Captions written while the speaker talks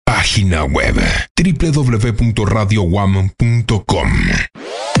página web www.radiowam.com.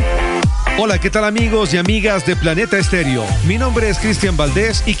 Hola, ¿qué tal amigos y amigas de Planeta Estéreo? Mi nombre es Cristian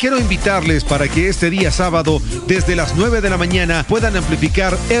Valdés y quiero invitarles para que este día sábado, desde las 9 de la mañana, puedan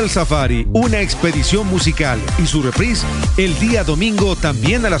amplificar El Safari, una expedición musical, y su reprise el día domingo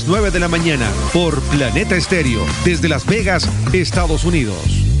también a las 9 de la mañana por Planeta Estéreo, desde Las Vegas, Estados Unidos.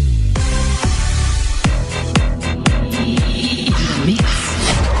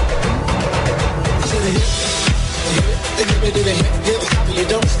 You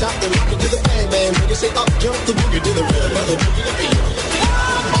don't stop the rocket to the bang bang. When you say up, jump the boogie to the rhythm of the boogie to beat.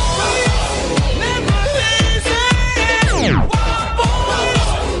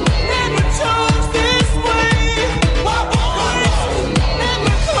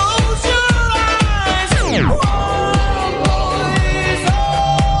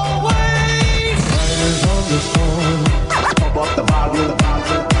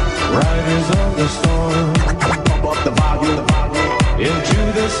 Riders on the storm, pump up the volume,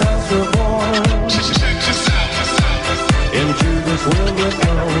 into this house we're born, into this world we're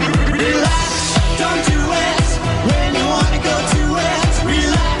thrown. Relax, don't do it when you wanna go to it.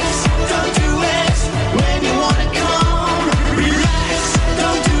 Relax, don't do it when you wanna come. Relax,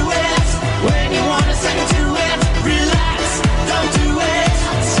 don't do it when you wanna sing to it. Relax, don't do it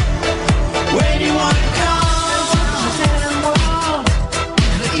when you wanna come.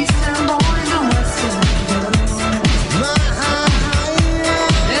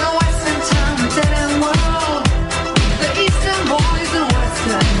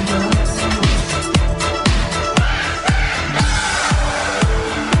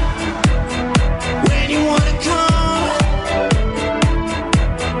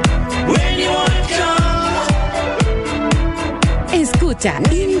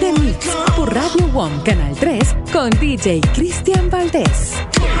 In the Mix por Radio One Canal 3 con DJ Cristian Valdés.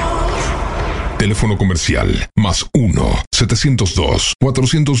 Teléfono comercial más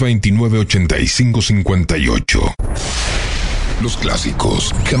 1-702-429-8558. Los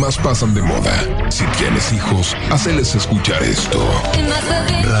clásicos jamás pasan de moda. Si tienes hijos, haceles escuchar esto.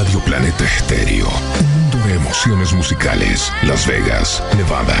 Radio Planeta Estéreo, un mundo de emociones musicales. Las Vegas,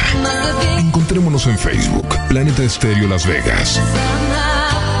 Nevada. Encontrémonos en Facebook, Planeta Estéreo Las Vegas.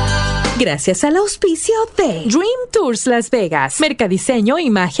 Gracias al auspicio de Dream Tours Las Vegas, Mercadiseño,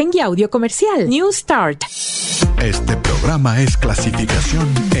 Imagen y Audio Comercial, New Start. Este programa es clasificación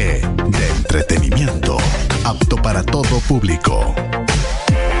E de entretenimiento, apto para todo público.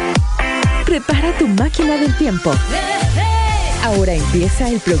 Prepara tu máquina del tiempo. Ahora empieza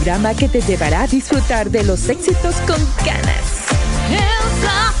el programa que te llevará a disfrutar de los éxitos con ganas. El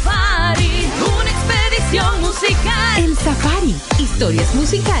Safari, una expedición musical. El Safari, historias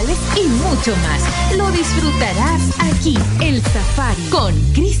musicales y mucho más. Lo disfrutarás aquí, El Safari, con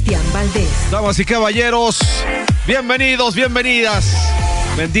Cristian Valdés. Damas y caballeros, bienvenidos, bienvenidas.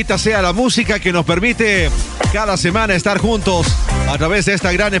 Bendita sea la música que nos permite cada semana estar juntos a través de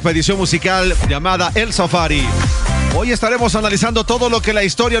esta gran expedición musical llamada El Safari. Hoy estaremos analizando todo lo que la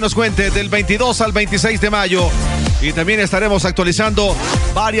historia nos cuente del 22 al 26 de mayo. Y también estaremos actualizando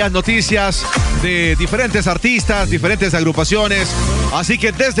varias noticias de diferentes artistas, diferentes agrupaciones. Así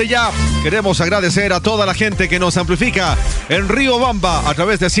que desde ya queremos agradecer a toda la gente que nos amplifica en Río Bamba a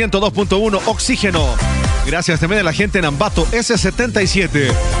través de 102.1 Oxígeno. Gracias también a la gente en Ambato S77.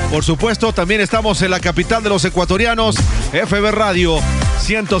 Por supuesto, también estamos en la capital de los ecuatorianos, FB Radio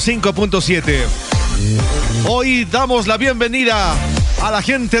 105.7. Hoy damos la bienvenida a la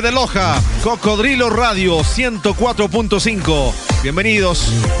gente de Loja, Cocodrilo Radio 104.5.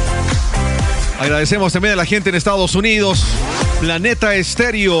 Bienvenidos. Agradecemos también a la gente en Estados Unidos, Planeta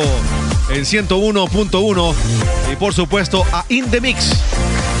Estéreo en 101.1 y por supuesto a In The Mix.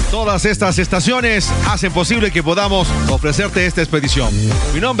 Todas estas estaciones hacen posible que podamos ofrecerte esta expedición.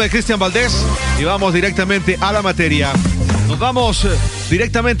 Mi nombre es Cristian Valdés y vamos directamente a la materia. Nos vamos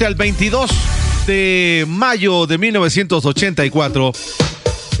directamente al 22 de mayo de 1984,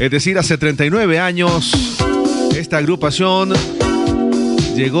 es decir, hace 39 años, esta agrupación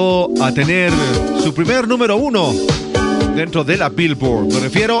llegó a tener su primer número 1 dentro de la Billboard. Me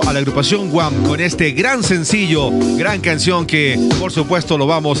refiero a la agrupación Guam con este gran sencillo, gran canción que por supuesto lo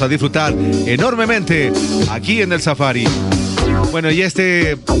vamos a disfrutar enormemente aquí en el Safari. Bueno, y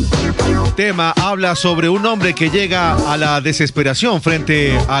este tema habla sobre un hombre que llega a la desesperación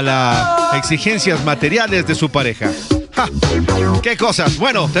frente a las exigencias materiales de su pareja. ¡Ja! ¡Qué cosas!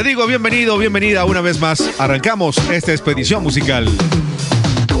 Bueno, te digo bienvenido, bienvenida una vez más. Arrancamos esta expedición musical.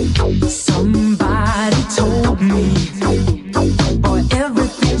 Somebody told me, boy,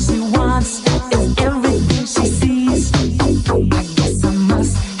 everything she wants is everything she sees. I guess I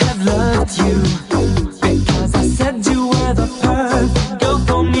must have love. met you because I said you were the perfect girl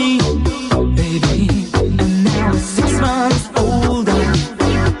for me, baby. And now it's 6 months older,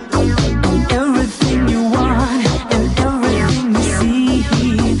 and everything you want and everything you see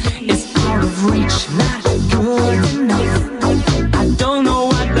is out of reach, not good enough. I don't know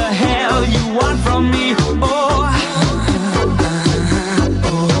what the hell you want from me.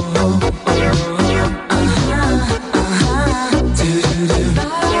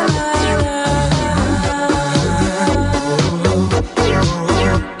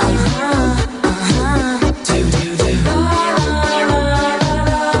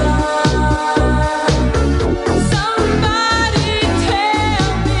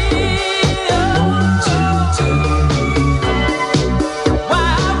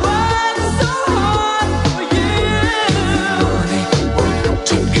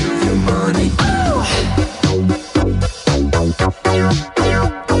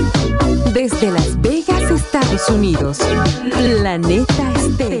 Desde Las Vegas, Estados Unidos, Planeta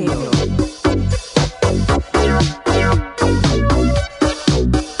Estéreo.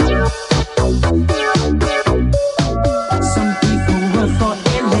 Some people work for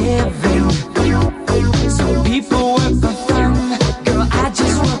a living, some people work for fun. Girl, I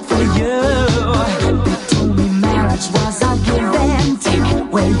just work for you. They told me marriage was a give and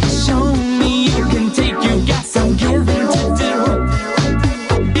take. Well, you show me you can take, you got some giving to do.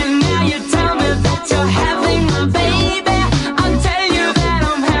 And now you tell me that you're having my baby. I'll tell you that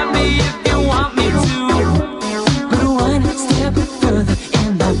I'm happy if you want me to. But one step further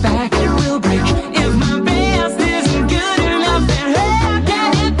and my back will break. If my best isn't good enough, then how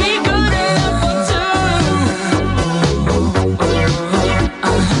can it be good enough for two?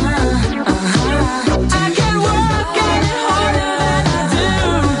 I can work at it harder than I do.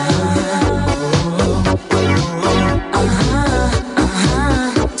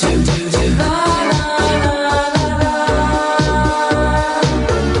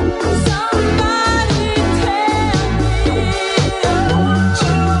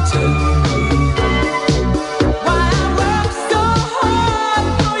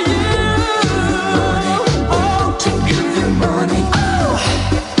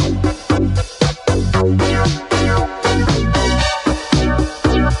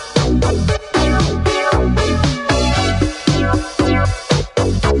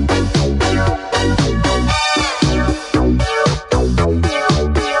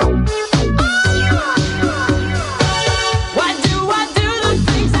 Why do I do the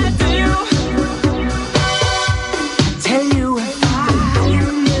things I do? Tell you if I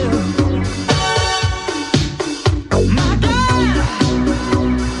knew. My God,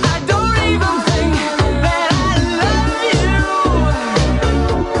 I don't even think that I love you.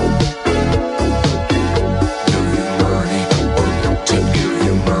 Give you money, to give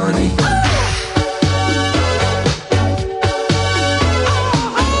you money.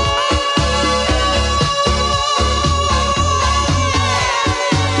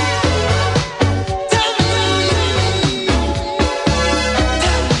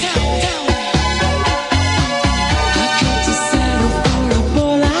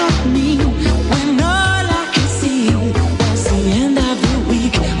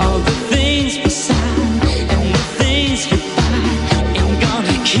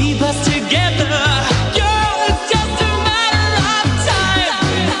 Keep us together, girl, it's just a matter of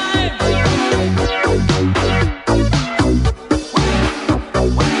time.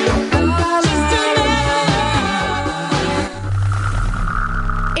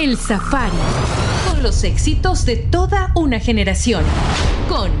 El Safari, con los éxitos de toda una generación,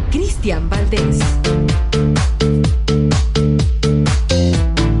 con Cristian Valdés.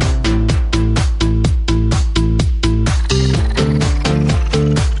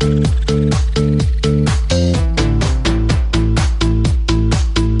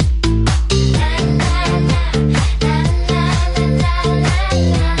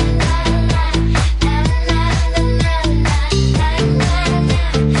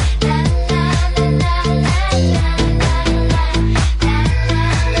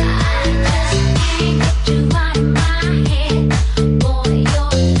 You want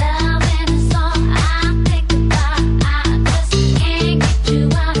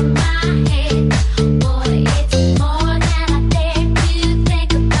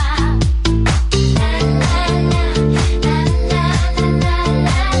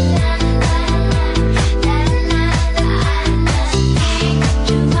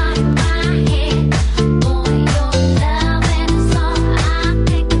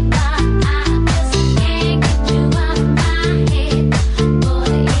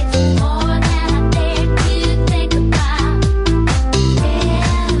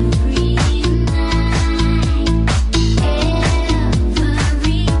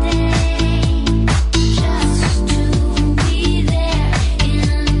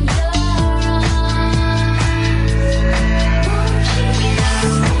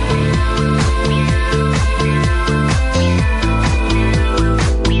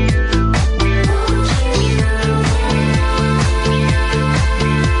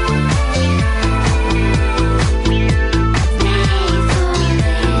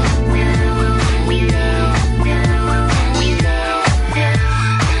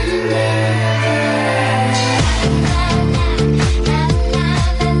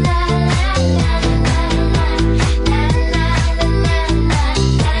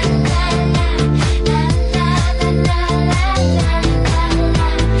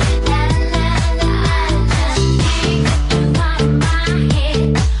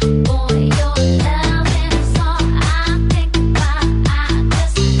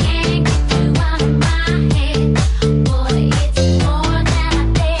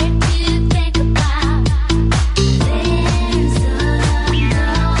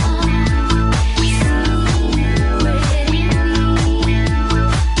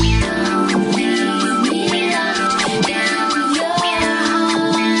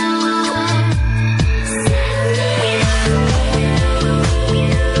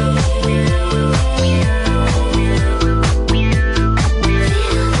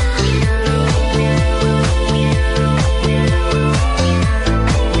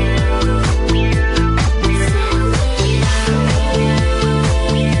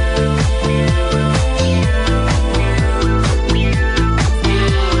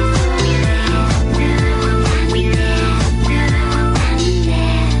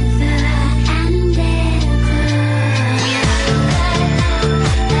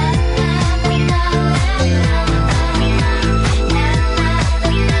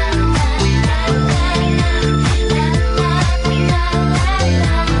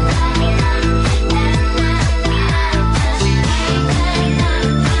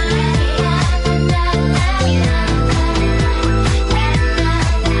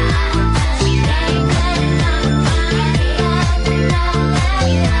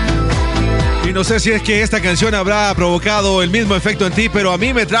No sé si es que esta canción habrá provocado el mismo efecto en ti, pero a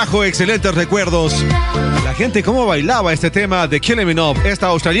mí me trajo excelentes recuerdos. La gente cómo bailaba este tema de Kylie Minogue, esta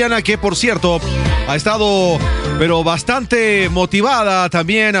australiana que, por cierto, ha estado pero bastante motivada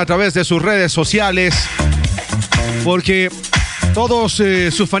también a través de sus redes sociales, porque todos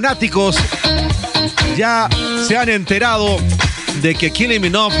sus fanáticos ya se han enterado de que Kylie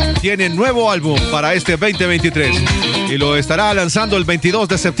Minogue tiene nuevo álbum para este 2023 y lo estará lanzando el 22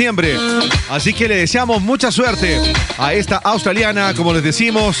 de septiembre. Así que le deseamos mucha suerte a esta australiana, como les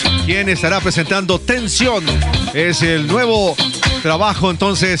decimos, quien estará presentando Tensión. Es el nuevo trabajo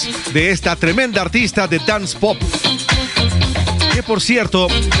entonces de esta tremenda artista de dance pop, que por cierto,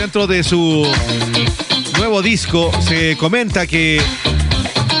 dentro de su nuevo disco se comenta que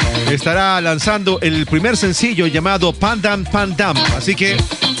estará lanzando el primer sencillo llamado Pandam Pandam. Así que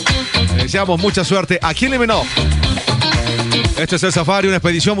le deseamos mucha suerte a Kylie Minogue. Este es el Safari, una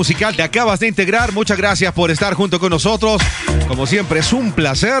expedición musical. Te acabas de integrar. Muchas gracias por estar junto con nosotros. Como siempre, es un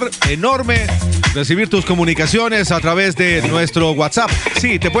placer enorme recibir tus comunicaciones a través de nuestro WhatsApp.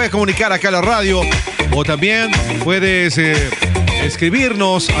 Sí, te puedes comunicar acá a la radio o también puedes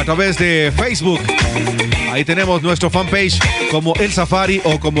escribirnos a través de Facebook. Ahí tenemos nuestro fanpage como El Safari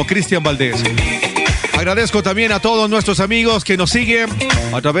o como Cristian Valdés. Agradezco también a todos nuestros amigos que nos siguen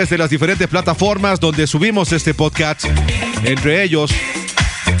a través de las diferentes plataformas donde subimos este podcast. Entre ellos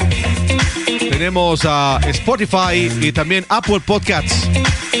tenemos a Spotify y también Apple Podcasts.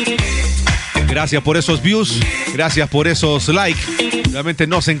 Gracias por esos views, gracias por esos likes. Realmente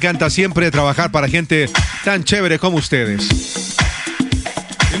nos encanta siempre trabajar para gente tan chévere como ustedes.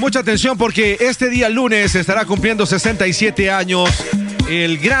 Y mucha atención porque este día lunes estará cumpliendo 67 años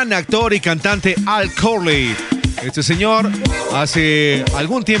el gran actor y cantante Al Corley. Este señor hace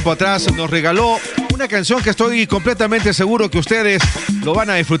algún tiempo atrás nos regaló una canción que estoy completamente seguro que ustedes lo van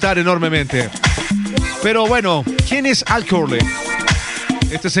a disfrutar enormemente. Pero bueno, ¿quién es Al Corley?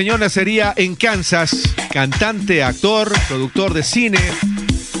 Este señor nacería en Kansas, cantante, actor, productor de cine,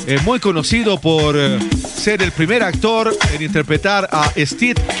 muy conocido por ser el primer actor en interpretar a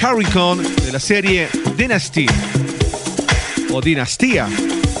Steve Carrington de la serie Dynasty o Dinastía.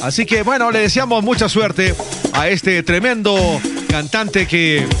 Así que bueno, le deseamos mucha suerte a este tremendo cantante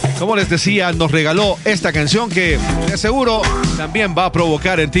que, como les decía, nos regaló esta canción que de seguro también va a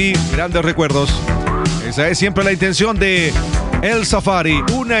provocar en ti grandes recuerdos. Esa es siempre la intención de El Safari,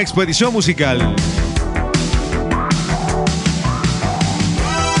 una expedición musical.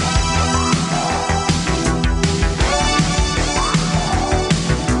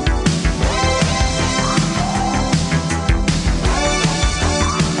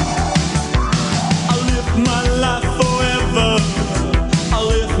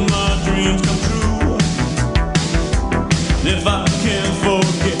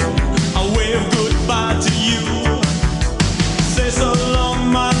 Say so long,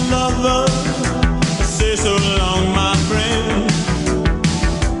 my lover.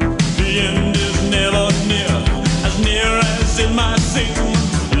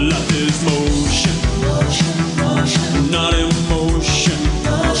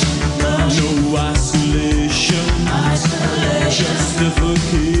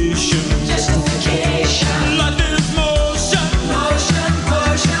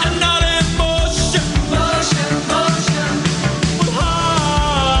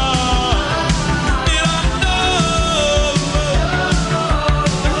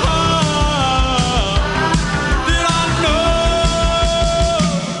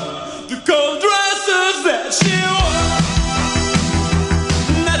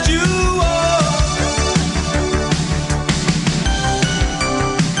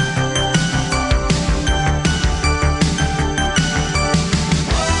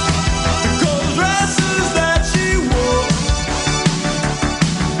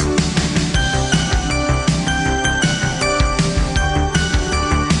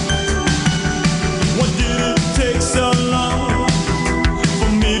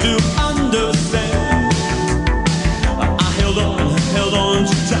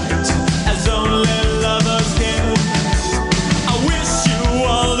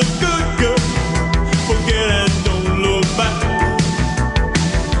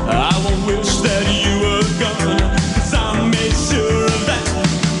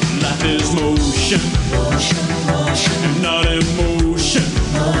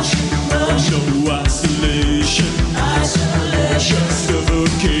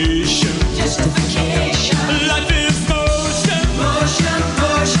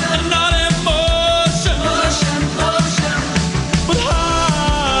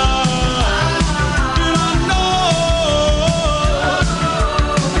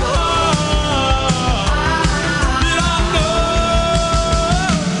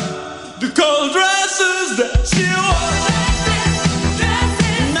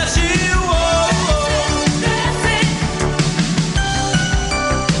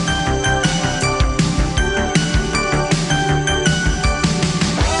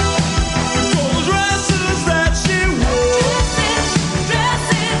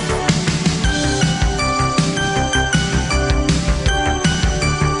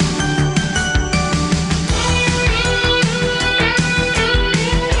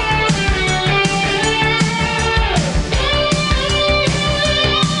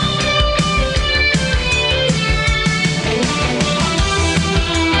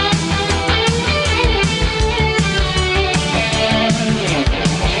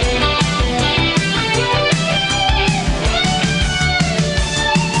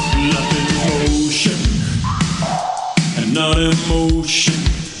 emotion.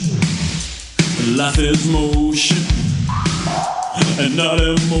 Life is motion and not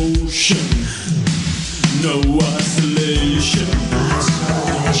emotion. No oscillation.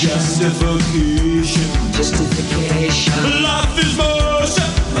 Justification. Life is motion.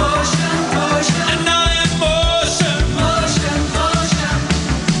 And not emotion.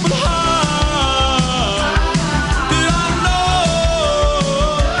 But how did I know?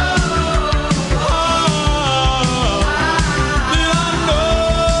 How did I know?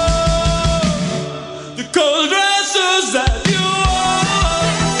 The cold dresses that you wore,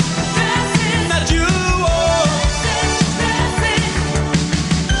 that you wore.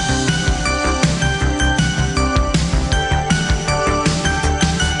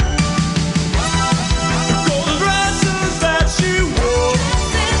 The cold dresses that she wore.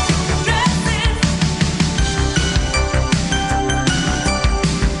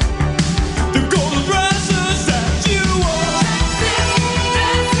 The gold dresses that you wore,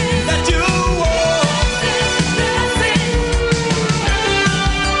 that you wore.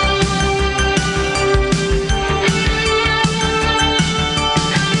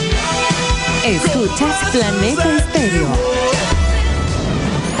 Escuchas Planeta Estéreo.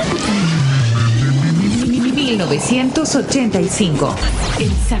 1985.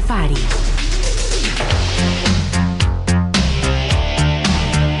 El Safari.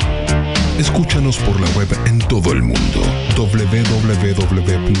 Escúchanos por la web en todo el mundo.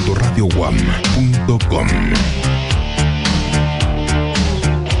 www.radioguam.com.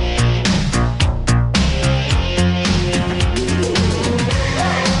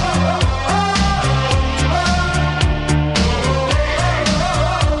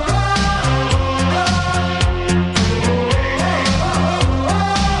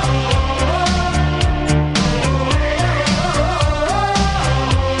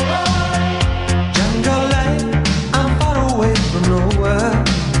 Jungle life, I'm far away from nowhere.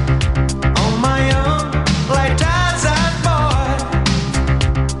 On my own, like Tarzan boy.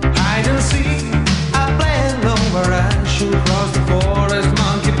 Hide and seek, I play alone where I shoot across the forest,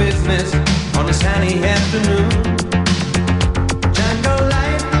 monkey business on a sunny afternoon. Jungle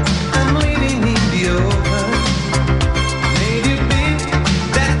life, I'm living in the open. Native beat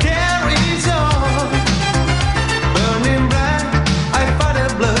that carries on. Burning bright, I fight a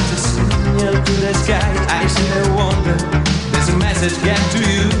blood to signal to the sky. I still wonder, there's a message get to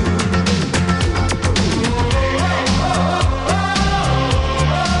you.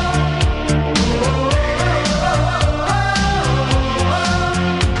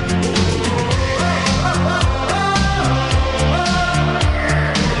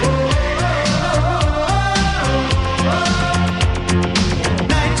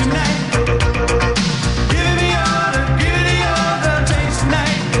 Night to night, give it the order, taste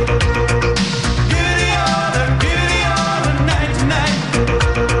tonight. Give it the order, night to night.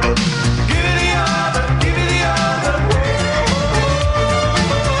 Give it the order,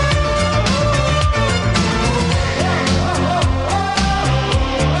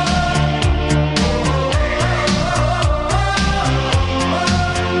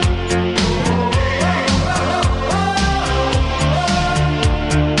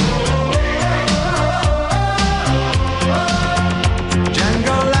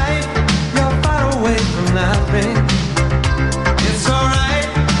 Jungle life, you're far away from nothing. It's alright,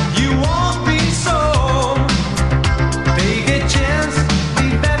 you won't be sold. Take a chance,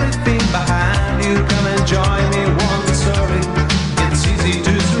 leave everything behind you. Come and join me, want the story. It's easy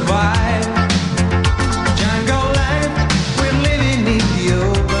to survive. Jungle life, we're living in the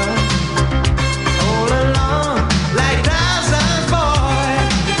open. All alone, like Tarzan's boy.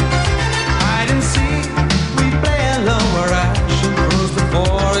 Hide and seek, we play alone where I should cruise the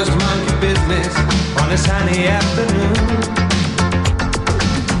forest, monkey business on a sunny afternoon.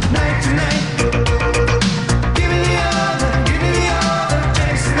 Night to night, give me the other,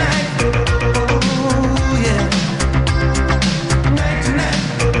 taste tonight. Oh yeah. Night to night,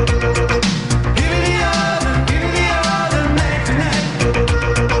 give me the other, night to night.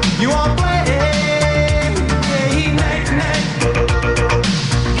 You won't play, night to night.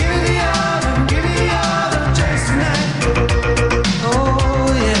 Give me the other, taste tonight.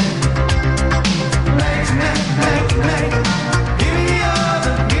 Oh yeah. Night to night, night to night.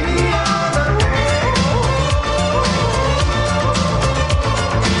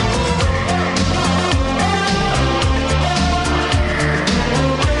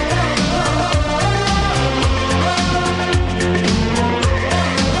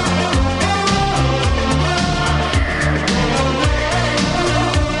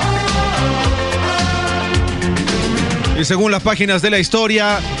 Y según las páginas de la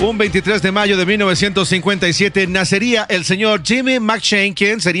historia, un 23 de mayo de 1957 nacería el señor Jimmy McShane,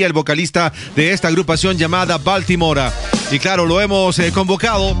 quien sería el vocalista de esta agrupación llamada Baltimore. Y claro, lo hemos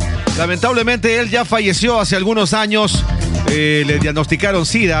convocado. Lamentablemente él ya falleció hace algunos años, le diagnosticaron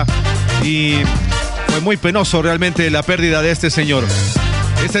SIDA y fue muy penoso realmente la pérdida de este señor.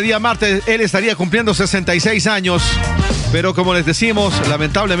 Este día martes él estaría cumpliendo 66 años, pero como les decimos,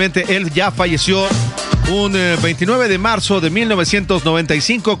 lamentablemente él ya falleció un 29 de marzo de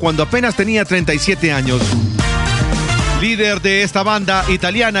 1995 cuando apenas tenía 37 años. Líder de esta banda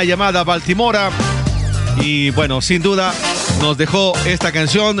italiana llamada Baltimore. Y bueno, sin duda nos dejó esta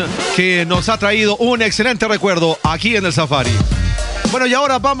canción que nos ha traído un excelente recuerdo aquí en el Safari. Bueno, y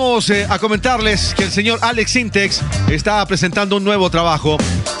ahora vamos a comentarles que el señor Alex Sintex está presentando un nuevo trabajo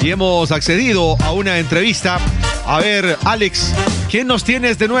y hemos accedido a una entrevista. A ver, Alex, ¿qué nos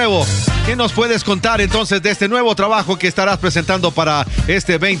tienes de nuevo? ¿Qué nos puedes contar entonces de este nuevo trabajo que estarás presentando para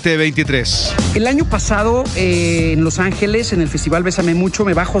este 2023? El año pasado en Los Ángeles, en el Festival Bésame Mucho,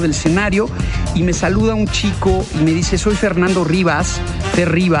 me bajo del escenario y me saluda un chico y me dice: soy Fernando Rivas,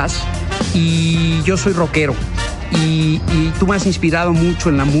 Fer Rivas, y yo soy rockero. Y tú me has inspirado mucho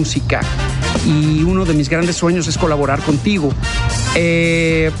en la música y uno de mis grandes sueños es colaborar contigo.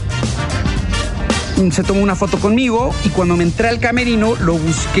 Se tomó una foto conmigo y cuando me entré al camerino lo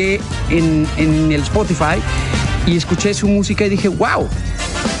busqué en el Spotify y escuché su música y dije wow.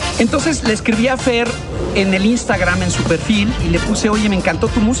 Entonces le escribí a Fer en el Instagram, en su perfil, y le puse: oye, me encantó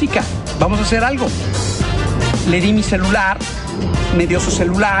tu música, vamos a hacer algo. Le di mi celular, me dio su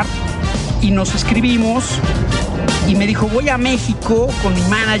celular y nos escribimos y me dijo: voy a México con mi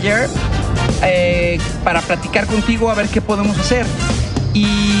manager para platicar contigo a ver qué podemos hacer.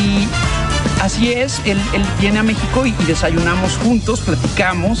 Y así es, él viene a México y desayunamos juntos,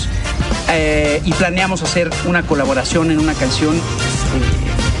 platicamos y planeamos hacer una colaboración en una canción,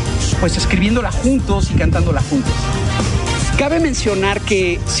 pues escribiéndola juntos y cantándola juntos. Cabe mencionar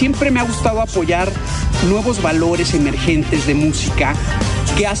que siempre me ha gustado apoyar nuevos valores emergentes de música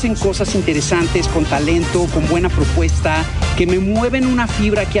que hacen cosas interesantes, con talento, con buena propuesta, que me mueven una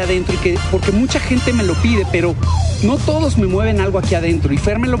fibra aquí adentro, porque mucha gente me lo pide, pero no todos me mueven algo aquí adentro, y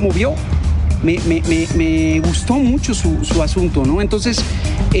Fer me lo movió. Me gustó mucho su asunto, ¿no? Entonces,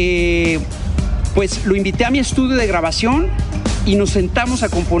 pues lo invité a mi estudio de grabación y nos sentamos a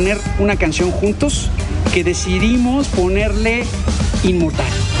componer una canción juntos que decidimos ponerle Inmortal.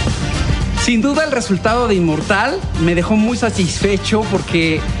 Sin duda el resultado de Inmortal me dejó muy satisfecho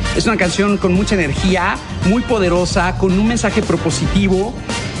porque es una canción con mucha energía, muy poderosa, con un mensaje propositivo.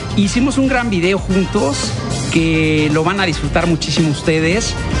 Hicimos un gran video juntos que lo van a disfrutar muchísimo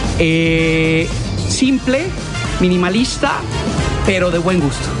ustedes. Simple, minimalista, pero de buen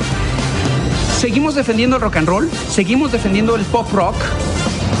gusto. Seguimos defendiendo el rock and roll, seguimos defendiendo el pop rock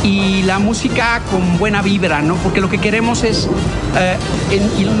y la música con buena vibra, ¿no? Porque lo que queremos es,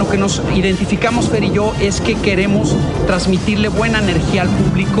 y lo que nos identificamos Fer y yo, es que queremos transmitirle buena energía al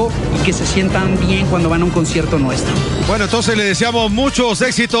público y que se sientan bien cuando van a un concierto nuestro. Bueno, entonces le deseamos muchos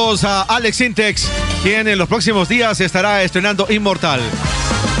éxitos a Alex Sintex, quien en los próximos días estará estrenando Inmortal.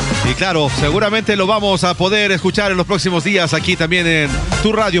 Y claro, seguramente lo vamos a poder escuchar en los próximos días aquí también en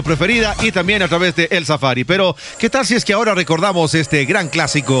tu radio preferida y también a través de El Safari. Pero, ¿qué tal si es que ahora recordamos este gran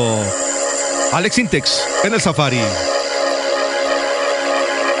clásico? Alex Sintex en El Safari.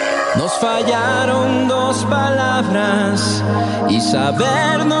 Nos fallaron dos palabras y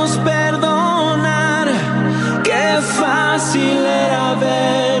sabernos perdonar. Qué fácil era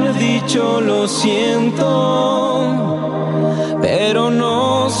haber dicho lo siento. Pero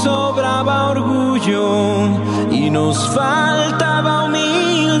nos sobraba orgullo y nos faltaba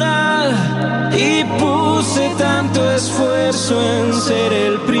humildad. Y puse tanto esfuerzo en ser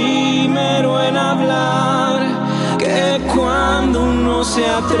el primero en hablar, que cuando uno se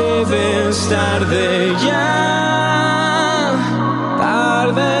atreve es tarde ya,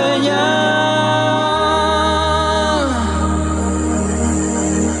 tarde ya.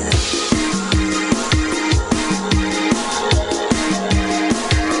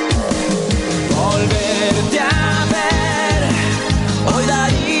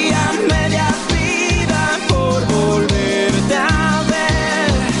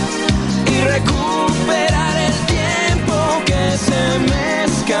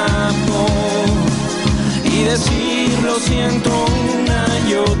 Decir lo siento una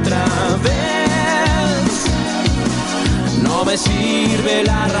y otra vez. No me sirve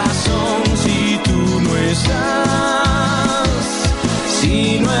la razón si tú no estás,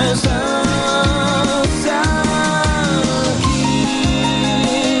 si no estás aquí.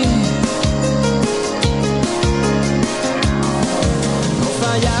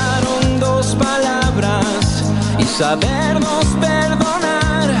 fallaron dos palabras y sabernos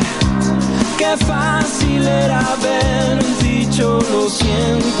perdonar. Qué fácil era haber dicho lo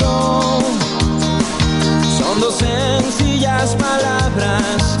siento. Son dos sencillas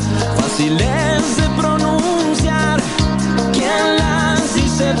palabras, fáciles de pronunciar. Quien las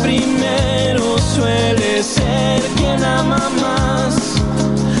dice primero suele ser quien ama más.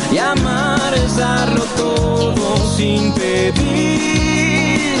 Y amar es darlo todo sin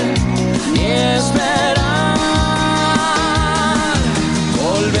pedir ni esperar.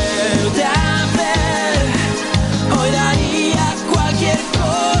 Volverte a ver, hoy daría cualquier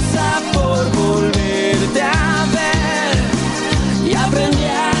cosa por volverte a ver. Y aprendí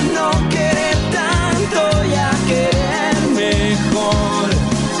a no querer tanto y a querer mejor.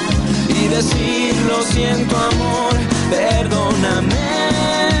 Y decir lo siento amor, perdóname.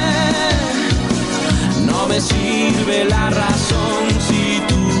 No me sirve la razón si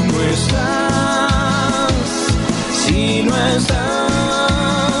tú no estás, si no estás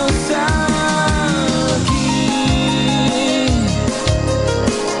aquí.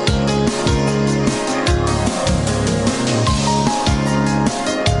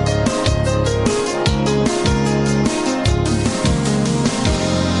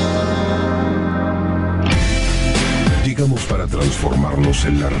 Llegamos para transformarnos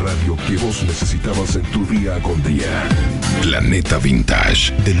en la radio que vos necesitabas en tu día con día. Planeta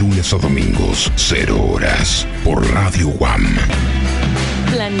Vintage, de lunes a domingos, 0 horas, por Radio Guam.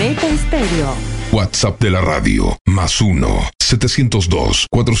 Planeta Estéreo. WhatsApp de la radio, +1 702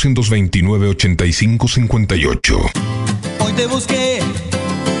 429 8558. Hoy te busqué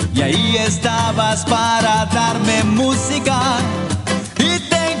y ahí estabas para darme música y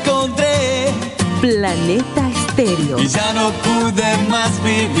te encontré. Planeta Estéreo. Y ya no pude más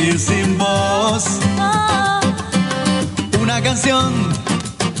vivir sin vos. Una canción,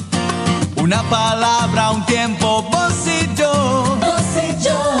 una palabra, un tiempo, vos y yo. Vos y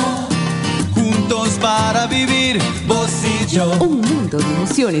yo. Juntos para vivir, vos y yo. Un mundo de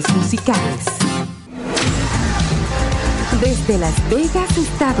emociones musicales. Desde Las Vegas,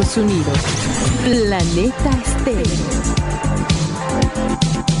 Estados Unidos. Planeta Estéreo.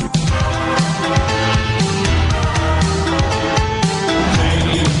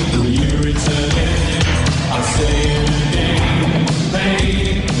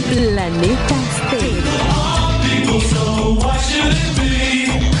 Planeta Estéreo.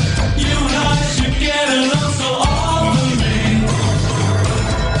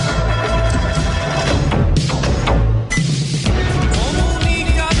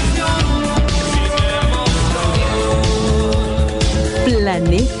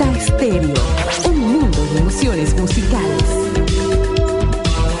 Planeta Estéreo. Un mundo de emociones musicales.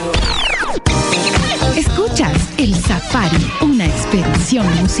 Escuchas El Safari, una expedición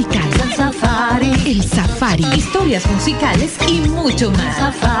musical. El Safari. Historias musicales y mucho más.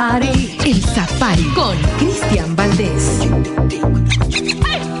 El Safari con Cristian Valdés.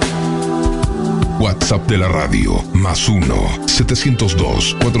 WhatsApp de la radio, +1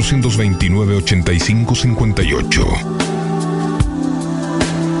 702 429 8558.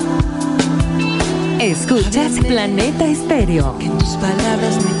 Escuchas Planeta Estéreo. En tus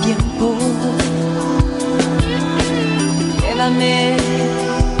palabras mi tiempo. Llévame,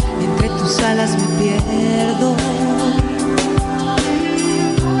 entre tus alas me pierdo.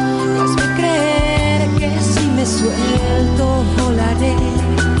 Y hazme creer que si me suelto volaré.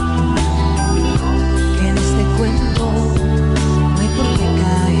 Que en este cuento no hay por qué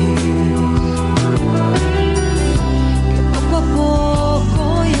caer. Que poco a poco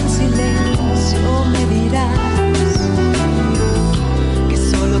y en silencio me dirás que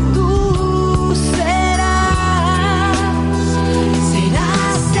solo tú serás. Serás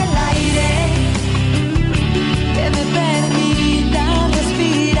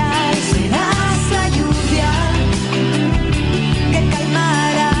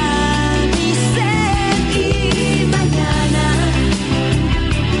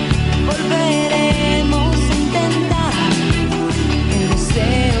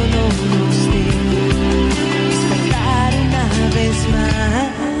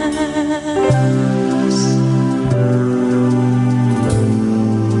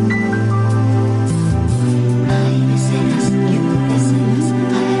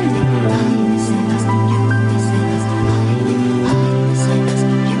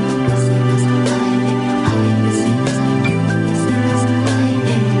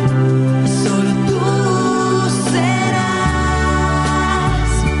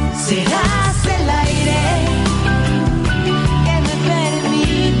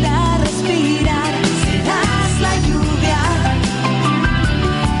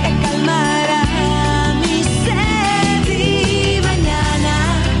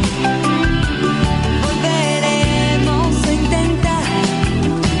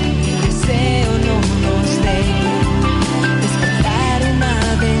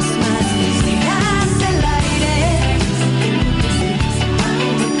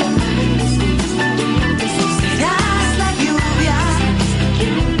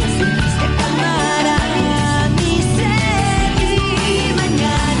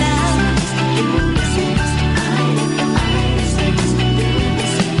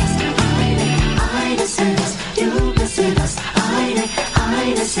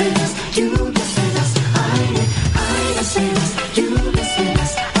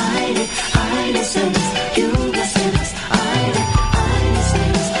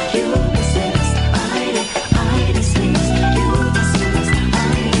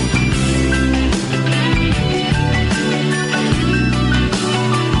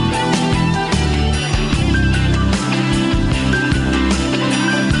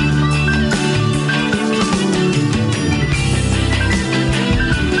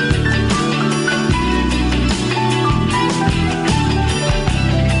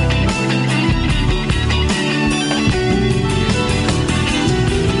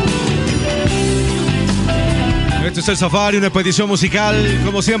Este es el Safari, una expedición musical.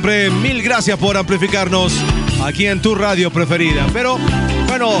 Como siempre, mil gracias por amplificarnos aquí en tu radio preferida. Pero,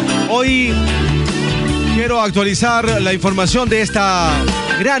 bueno, hoy quiero actualizar la información de esta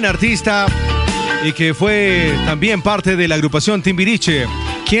gran artista y que fue también parte de la agrupación Timbiriche,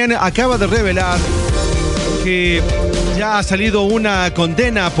 quien acaba de revelar que ya ha salido una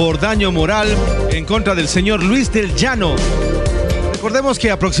condena por daño moral en contra del señor Luis del Llano. Recordemos que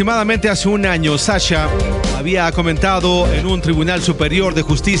aproximadamente hace un año Sasha había comentado en un tribunal superior de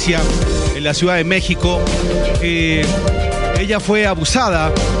justicia en la Ciudad de México que ella fue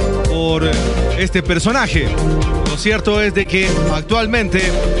abusada por este personaje. Lo cierto es de que actualmente,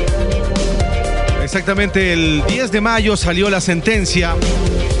 exactamente el 10 de mayo, salió la sentencia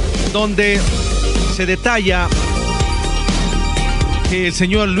donde se detalla que el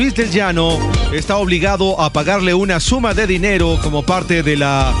señor Luis del Llano está obligado a pagarle una suma de dinero como parte de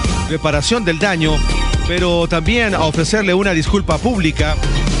la reparación del daño, pero también a ofrecerle una disculpa pública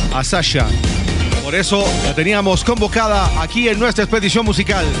a Sasha. Por eso la teníamos convocada aquí en nuestra expedición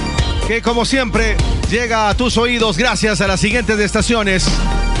musical, que como siempre llega a tus oídos gracias a las siguientes estaciones.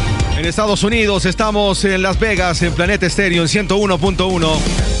 En Estados Unidos estamos en Las Vegas, en Planeta Estéreo en 101.1,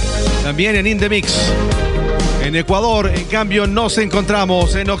 también en In The Mix. En Ecuador, en cambio, nos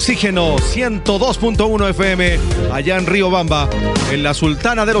encontramos en Oxígeno 102.1 FM, allá en Riobamba, en la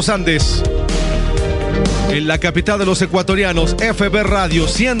Sultana de los Andes. En la capital de los ecuatorianos, FB Radio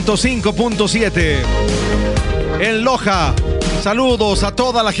 105.7. En Loja, saludos a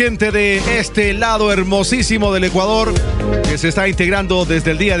toda la gente de este lado hermosísimo del Ecuador que se está integrando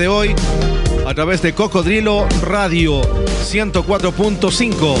desde el día de hoy a través de Cocodrilo Radio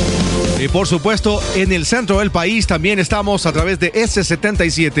 104.5. Y por supuesto, en el centro del país también estamos a través de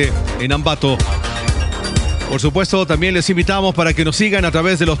S77 en Ambato. Por supuesto, también les invitamos para que nos sigan a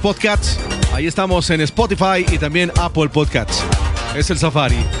través de los podcasts. Ahí estamos en Spotify y también Apple Podcasts. Es el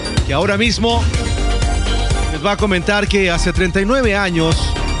Safari, que ahora mismo les va a comentar que hace 39 años,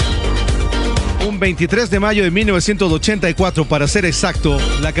 un 23 de mayo de 1984 para ser exacto,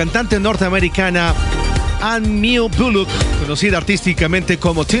 la cantante norteamericana Anne Bullock, conocida artísticamente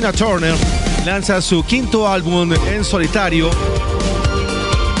como Tina Turner, lanza su quinto álbum en solitario.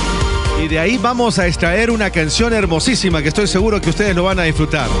 Y de ahí vamos a extraer una canción hermosísima que estoy seguro que ustedes lo van a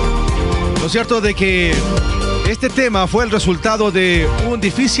disfrutar. Lo cierto es de que este tema fue el resultado de un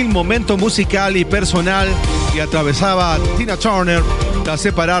difícil momento musical y personal que atravesaba Tina Turner tras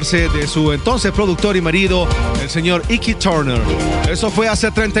separarse de su entonces productor y marido, el señor Ike Turner. Eso fue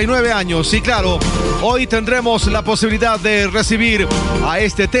hace 39 años y claro, hoy tendremos la posibilidad de recibir a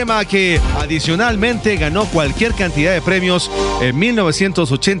este tema que adicionalmente ganó cualquier cantidad de premios en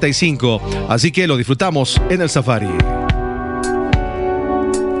 1985. Así que lo disfrutamos en el Safari.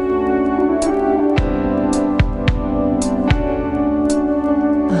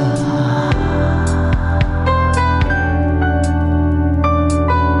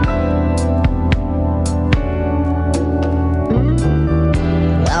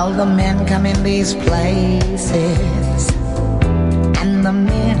 The men come in these places, and the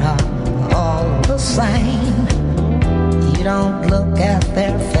men are all the same. You don't look at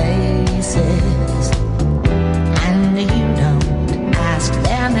their faces, and you don't ask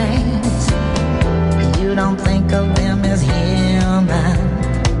their names. You don't think of them as human.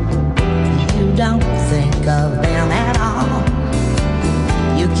 You don't think of them at all.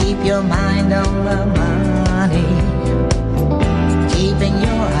 You keep your mind on the money, keeping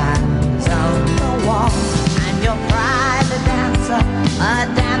your eyes on the wall. I'm your private dancer, a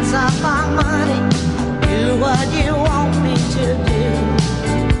dancer for money. Do what you want me to do.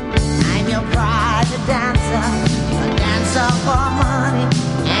 I'm your private dancer, a dancer for money,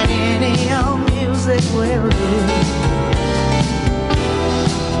 and any old music will do.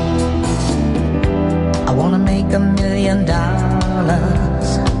 I wanna make $1 million. I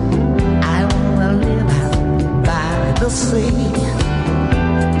wanna live out by the sea,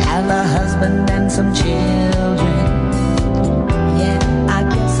 have a husband and some children. Yeah, I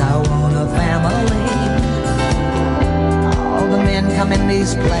guess I want a family. All the men come in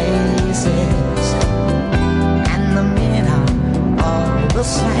these places, and the men are all the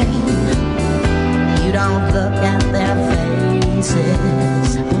same. You don't look at their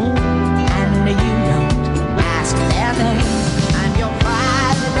faces, and you don't ask their name. I'm your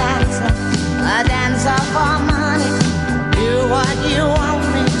private dancer, a dancer for money. Do what you want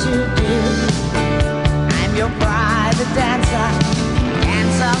me to do. I'm your private dancer,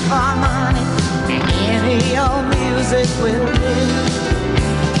 dancer for money, and any old music will do.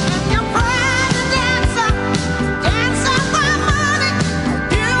 I'm your private dancer, dancer for money.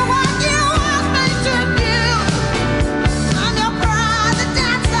 Do what you want me to do.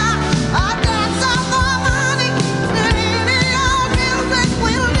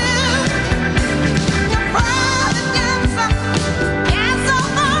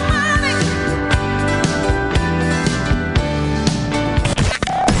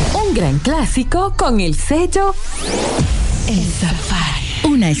 clásico con el sello El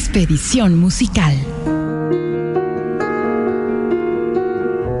Safari. Una expedición musical.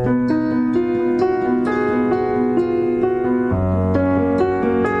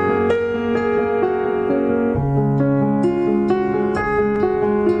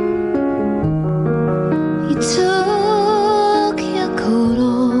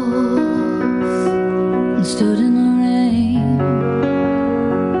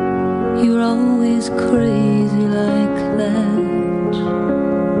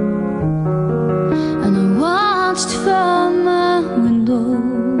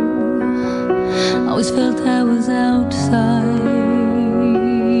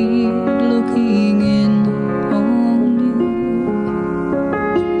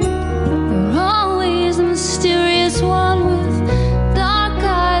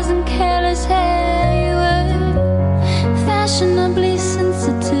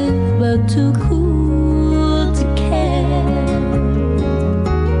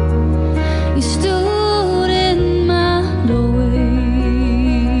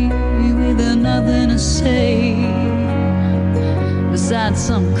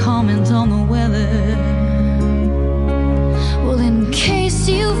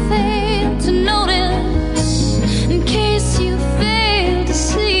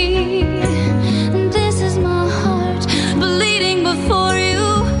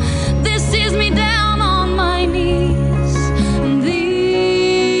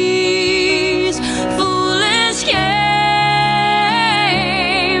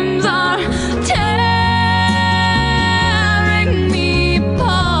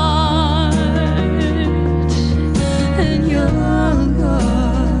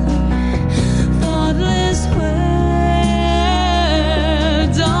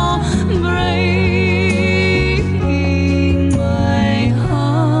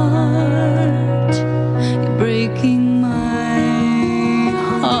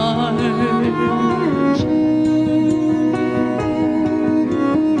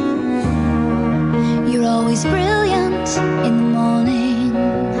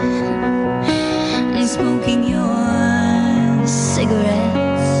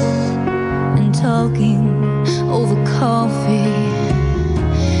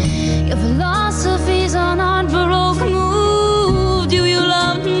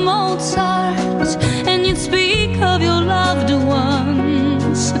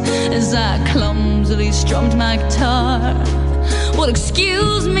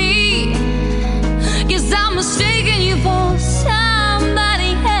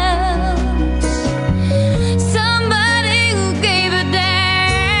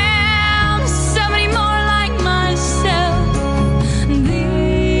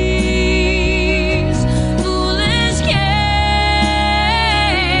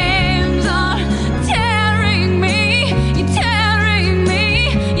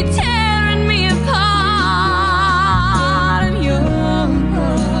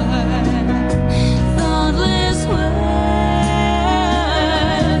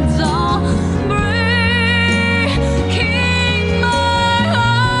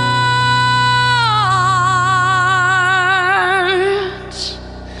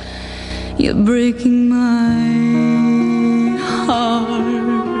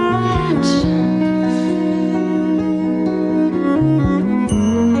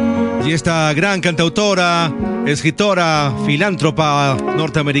 Esta gran cantautora, escritora, filántropa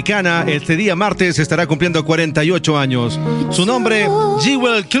norteamericana, este día martes estará cumpliendo 48 años. Su nombre,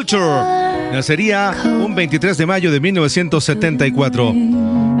 Jewel Culture, nacería un 23 de mayo de 1974.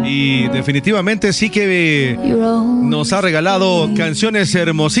 Y definitivamente sí que nos ha regalado canciones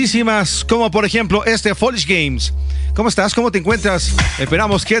hermosísimas, como por ejemplo este Foolish Games. ¿Cómo estás? ¿Cómo te encuentras?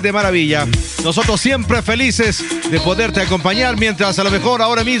 Esperamos que de maravilla. Nosotros siempre felices de poderte acompañar mientras a lo mejor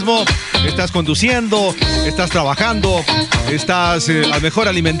ahora mismo estás conduciendo, estás trabajando, estás a lo mejor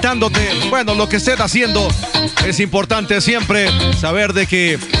alimentándote. Bueno, lo que estés haciendo, es importante siempre saber de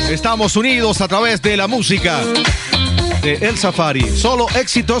que estamos unidos a través de la música de El Safari. Solo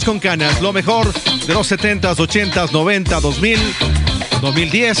éxitos con canas, lo mejor de los 70s, 80s, 90, 2000,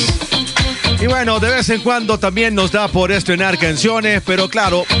 2010. Y bueno, de vez en cuando también nos da por estrenar canciones, pero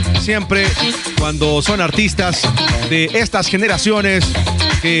claro, siempre cuando son artistas de estas generaciones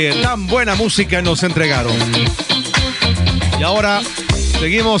que tan buena música nos entregaron. Y ahora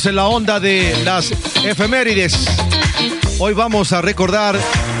seguimos en la onda de las efemérides. Hoy vamos a recordar,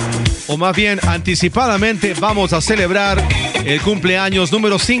 o más bien anticipadamente vamos a celebrar el cumpleaños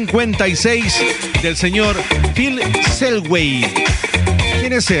número 56 del señor Phil Selway.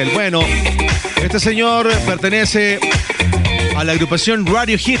 ¿Quién es él? Bueno, este señor pertenece a la agrupación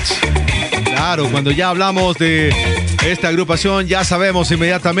Radio Hits Claro, cuando ya hablamos de esta agrupación ya sabemos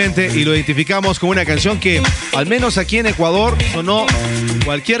inmediatamente y lo identificamos con una canción que al menos aquí en Ecuador sonó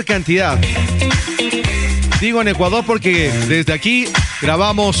cualquier cantidad. Digo en Ecuador porque desde aquí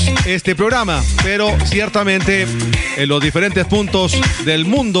grabamos este programa, pero ciertamente en los diferentes puntos del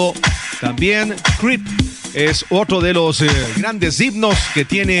mundo también Creep es otro de los grandes himnos que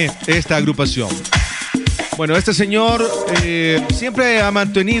tiene esta agrupación. Bueno, este señor siempre ha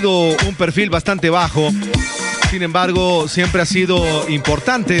mantenido un perfil bastante bajo. Sin embargo, siempre ha sido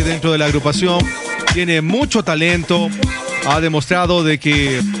importante dentro de la agrupación. Tiene mucho talento. Ha demostrado de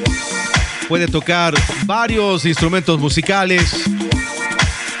que puede tocar varios instrumentos musicales.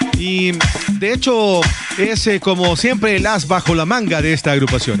 Y de hecho es como siempre el as bajo la manga de esta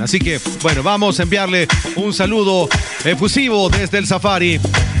agrupación. Así que, bueno, vamos a enviarle un saludo efusivo desde el Safari.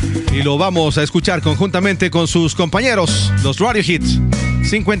 Y lo vamos a escuchar conjuntamente con sus compañeros, los Radio Hits.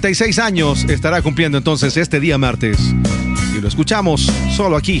 56 años estará cumpliendo entonces este día martes. Y lo escuchamos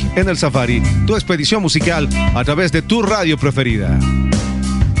solo aquí en el Safari, tu expedición musical a través de tu radio preferida.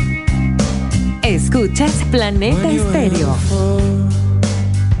 Escuchas Planeta Estéreo.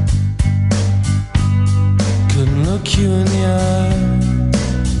 Couldn't look you in the eye.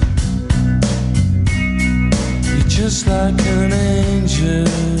 You're just like an angel.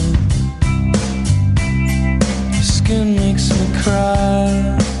 Your skin makes me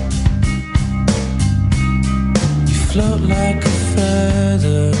cry. You float like a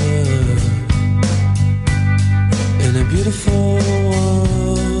feather in a beautiful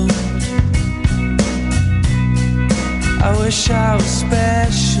world. I wish I was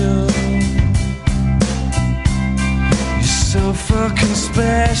special. So fucking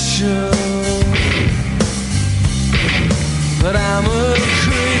special, but I'm a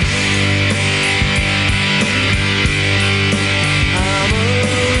creep. I'm a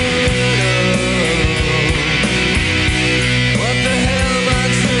widow. What the hell am I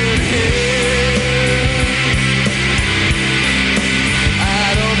doing here?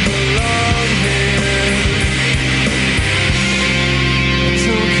 I don't belong here. I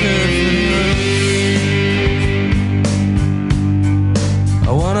don't care for you. I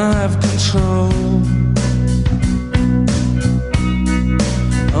wanna have control.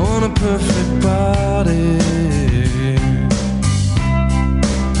 I want a perfect body.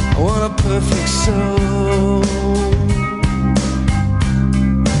 I want a perfect soul.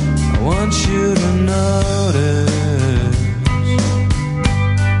 I want you to notice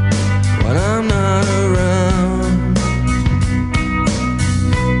when I'm not around.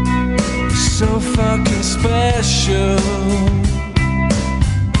 You're so fucking special.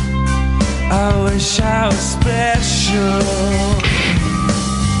 I wish I was special,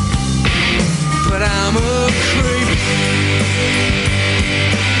 but I'm a creep.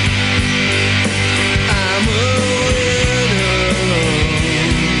 I'm a widow.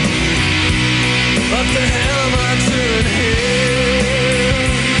 What the hell am I doing here?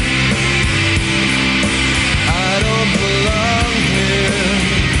 I don't belong here.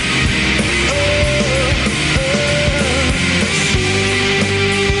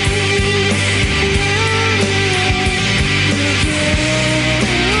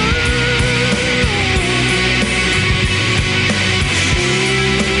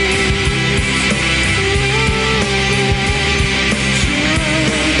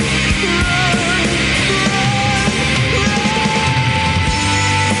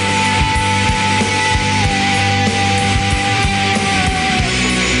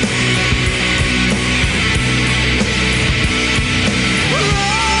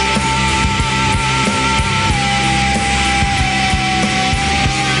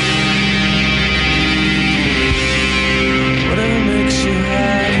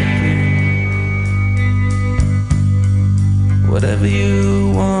 Whatever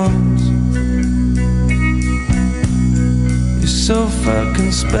you want. You're so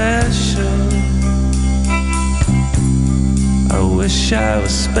fucking special. I wish I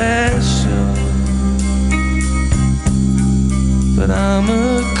was special, but I'm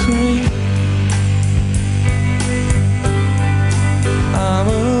a creep. I'm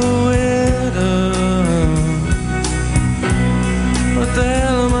a widow. What the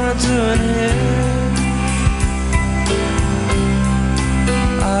hell am I doing here?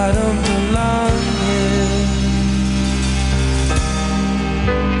 I don't belong here.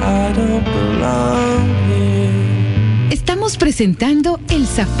 I don't belong here. Estamos presentando El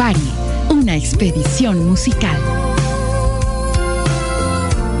Safari, una expedición musical.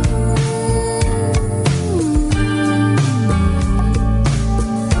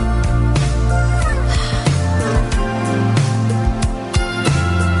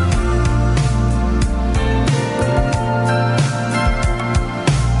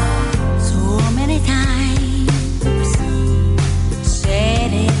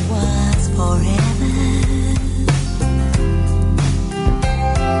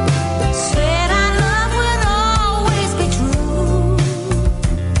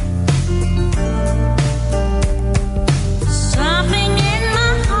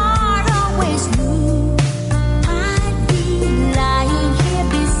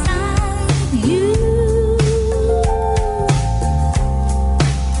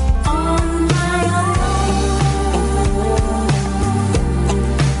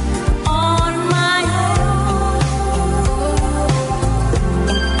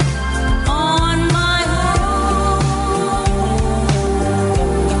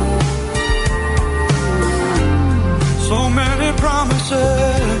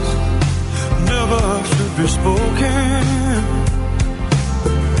 spoken.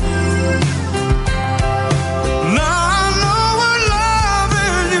 Now I know what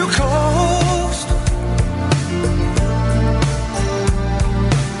loving you cost.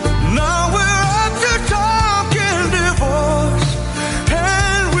 Now we're up to talking divorce,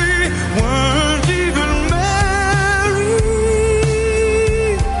 and we weren't even married.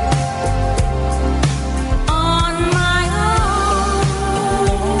 On my own,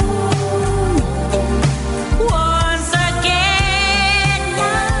 once again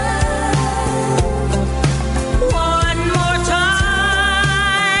now, one more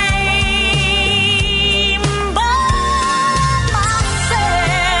time, by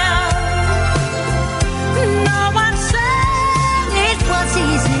myself. No one said it was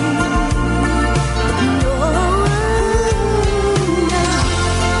easy. No,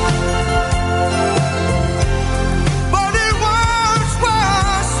 But it once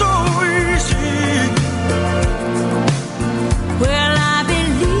was so easy. well, I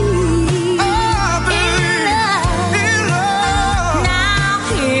believe I believe in love. now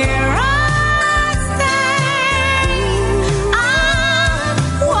here I stand. I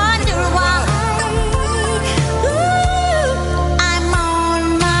wonder why I'm on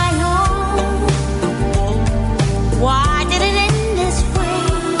my own. Why did it end this way?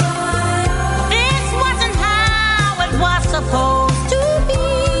 This wasn't how it was supposed to be.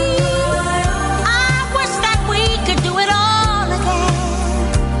 I wish that we could do it all again.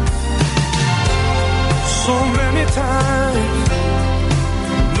 So many times,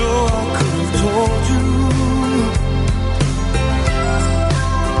 no, I could have told you.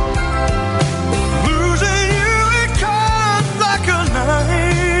 Losing you, it comes like a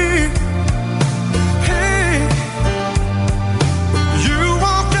knife. Hey, you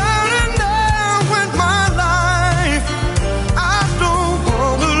walked out and down with my life. I don't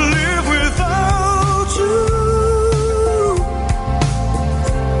wanna live without you.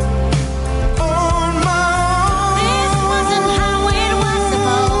 On my This wasn't how it was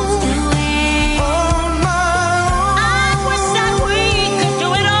supposed to end. on my I wish that we could do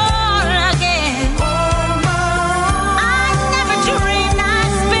it all again. I never dreamed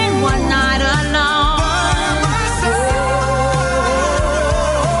I'd spend one night alone.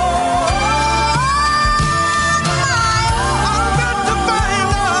 I've got to find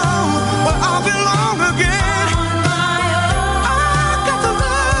out where I belong again. I've got to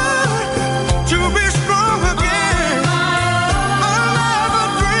learn to be strong again. I never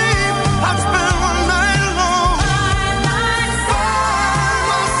dreamed I'd spend one night alone. By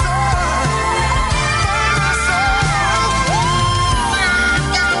myself. I've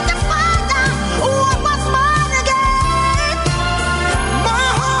got to find out what was mine again. My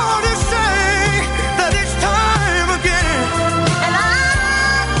heart is saying that it's time again. And I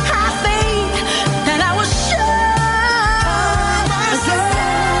have faith that I was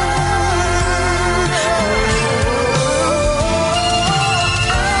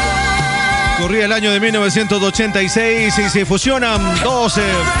Corría el año de 1986 y se fusionan dos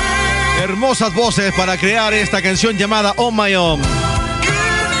hermosas voces para crear esta canción llamada On My Own.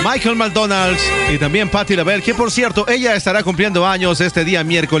 Michael McDonald y también Patti LaBelle, que por cierto, ella estará cumpliendo años este día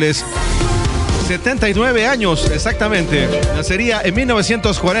miércoles. 79 años exactamente. Nacería en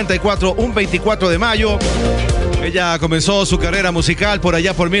 1944, un 24 de mayo. Ella comenzó su carrera musical por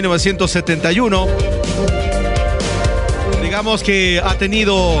allá por 1971. Digamos que ha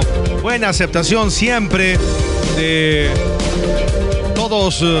tenido buena aceptación siempre de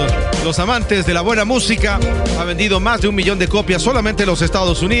todos los amantes de la buena música. Ha vendido más de 1 millón de copias solamente en los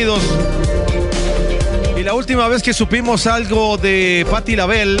Estados Unidos. Y la última vez que supimos algo de Patti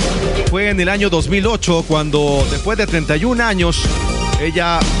LaBelle fue en el año 2008, cuando después de 31 años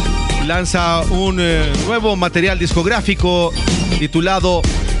ella lanza un nuevo material discográfico titulado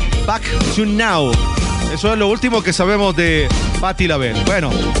Back to Now. Eso es lo último que sabemos de Patti LaBelle. Bueno,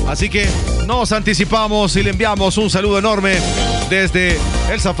 así que nos anticipamos y le enviamos un saludo enorme desde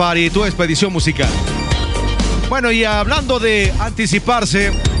El Safari, tu expedición musical. Bueno, y hablando de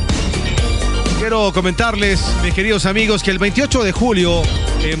anticiparse, quiero comentarles, mis queridos amigos, que el 28 de julio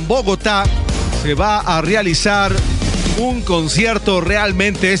en Bogotá se va a realizar un concierto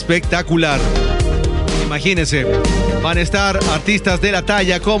realmente espectacular. Imagínense, van a estar artistas de la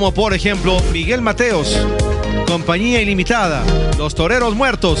talla como por ejemplo Miguel Mateos, Compañía Ilimitada, Los Toreros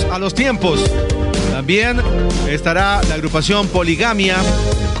Muertos, A los Tiempos. También estará la agrupación Poligamia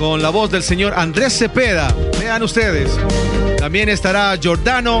con la voz del señor Andrés Cepeda. Vean ustedes. También estará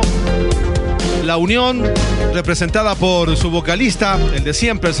Giordano, La Unión, representada por su vocalista, el de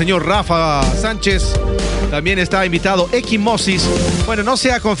siempre, el señor Rafa Sánchez. También está invitado Equimosis. Bueno, no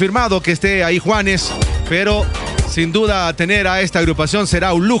se ha confirmado que esté ahí Juanes, pero sin duda tener a esta agrupación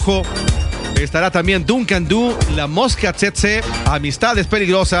será un lujo. Estará también Duncan Du, La Mosca Tsetse, Amistades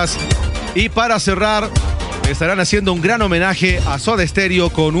Peligrosas. Y para cerrar, estarán haciendo un gran homenaje a Soda Stereo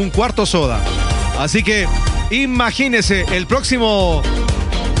con Un Cuarto Soda. Así que imagínense, el próximo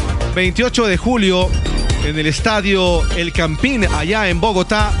 28 de julio en el estadio El Campín, allá en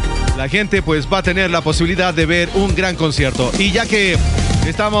Bogotá, la gente pues va a tener la posibilidad de ver un gran concierto. Y ya que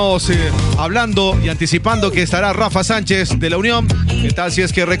estamos hablando y anticipando que estará Rafa Sánchez de La Unión, ¿qué tal si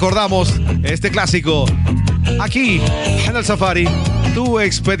es que recordamos este clásico? Aquí, en el Safari, tu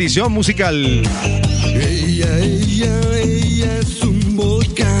expedición musical. Ella es un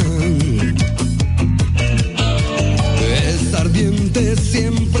volcán. Es ardiente,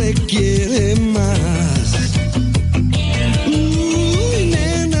 siempre quiere más. Mi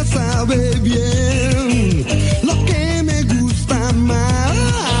nena sabe bien lo que me gusta más.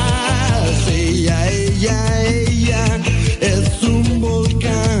 Ella es un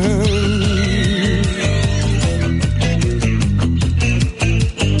volcán.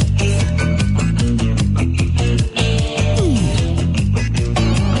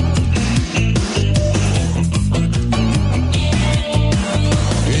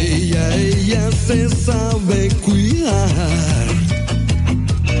 Se sabe cuidar,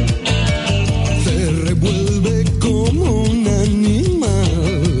 se revuelve como un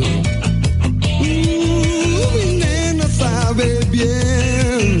animal. Mi nena sabe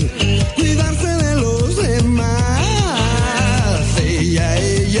bien cuidarse de los demás. Ella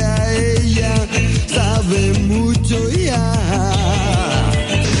sabe mucho ya.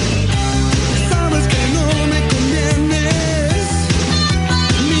 Sabes que no me convienes,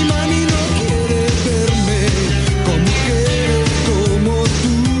 mi mami no quiere verme como quieres, como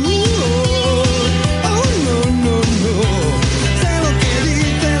tú. Oh, no. Sé lo que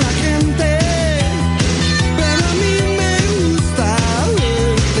dice la gente, pero a mí me gusta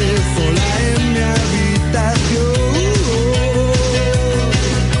verte sola en mi habitación.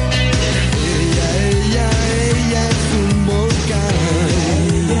 Ella es un volcán.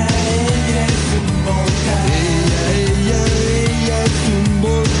 Ella es un volcán. Ella es un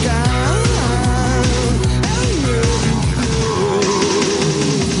volcán.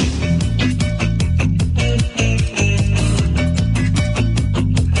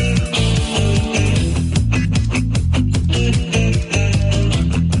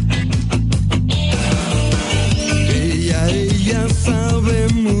 Ella sabe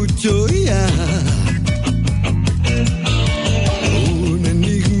mucho ya. Un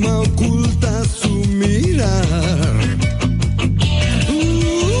enigma oculta su mirar.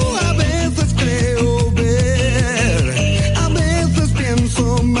 A veces creo ver, a veces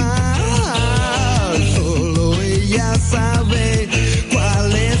pienso mal. Solo ella sabe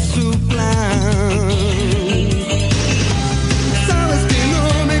cuál es su plan. Sabes que no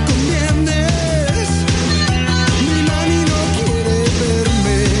me convienes, mi mami no quiere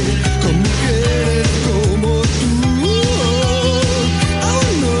verme como quieres, como tú. Oh,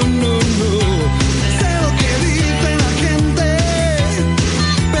 no. Sé lo que dice la gente,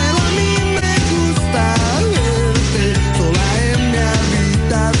 pero a mí me gusta verte sola en mi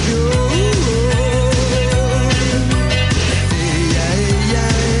habitación. Ella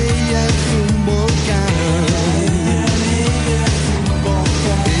es un volcán. Ella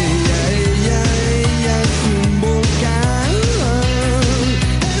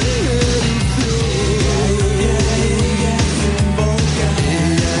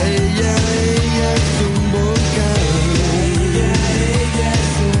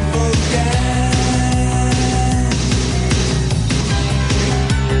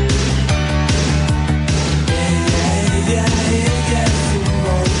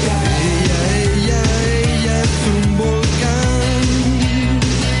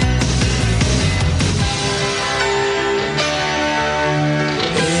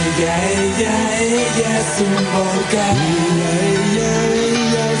es un volcán.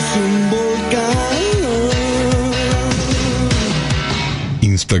 Ella es un volcán.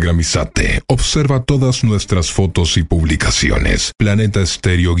 Instagramizate. Observa todas nuestras fotos y publicaciones. Planeta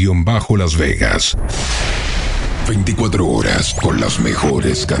Estéreo-Las Vegas. 24 horas con las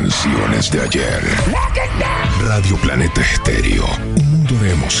mejores canciones de ayer. Radio Planeta Estéreo. Un mundo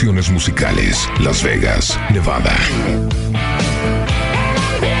de emociones musicales. Las Vegas, Nevada.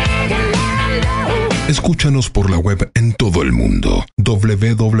 Escúchanos por la web en todo el mundo.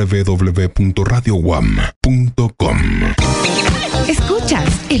 www.radioguam.com. Escuchas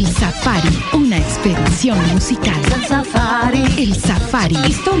El Safari, una expedición musical. El Safari,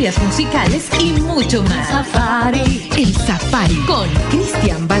 historias musicales y mucho más. El Safari con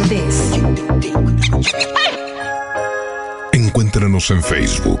Cristian Valdés. Encuéntranos en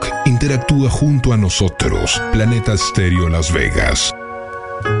Facebook. Interactúa junto a nosotros. Planeta Estéreo Las Vegas.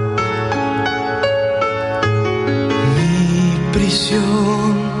 Mi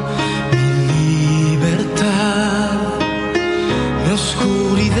prisión, mi libertad, mi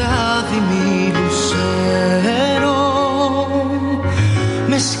oscuridad y mi lucero,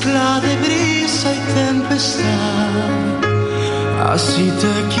 mezcla de brisa y tempestad, así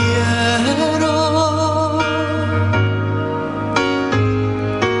te quiero.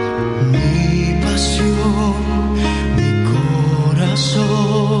 Mi pasión, mi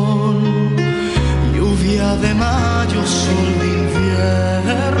corazón, lluvia de mayo, sol de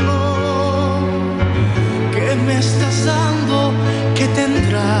invierno, ¿qué me estás dando? ¿Qué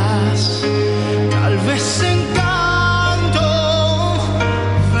tendrás? Tal vez encanto,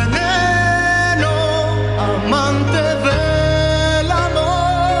 veneno, amante del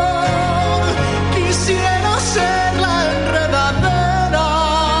amor. Quisiera ser la enredadera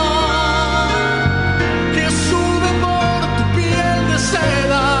que sube por tu piel de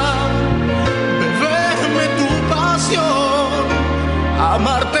seda, beberme tu pasión,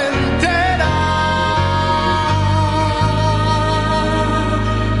 amarte entera,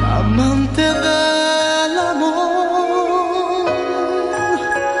 amante del amor.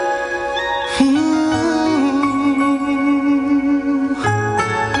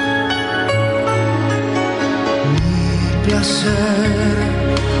 Mi placer,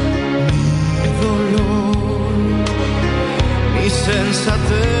 mi dolor, mi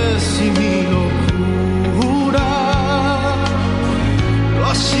sensatez y mi locura, lo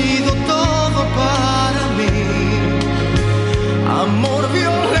ha sido todo para mí. Amor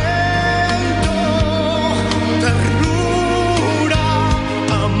violento, ternura,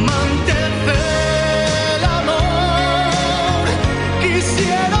 amante del amor.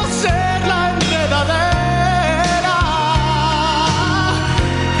 Quisiera ser la enredadera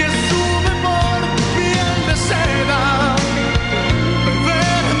que sube por tu piel de seda,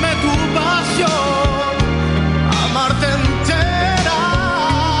 beberme tu pasión, amarte entera,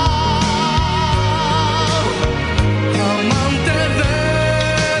 amante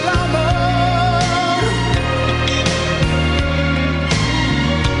del amor.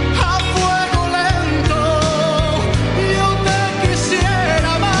 A fuego lento yo te quisiera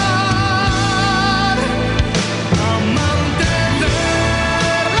amar, amante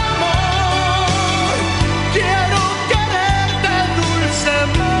del amor. Quiero quererte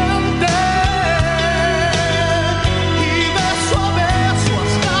dulcemente y beso a beso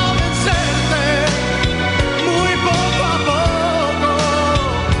hasta vencerte, muy poco a poco,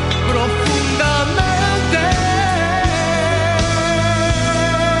 profundamente,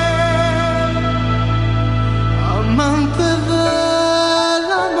 amante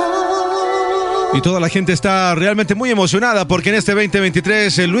del amor. Y toda la gente está realmente muy emocionada porque en este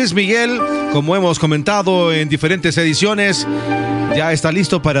 2023 Luis Miguel, como hemos comentado en diferentes ediciones, ya está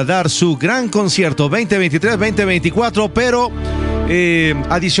listo para dar su gran concierto 2023-2024, pero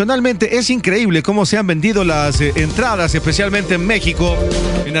adicionalmente es increíble cómo se han vendido las entradas, especialmente en México,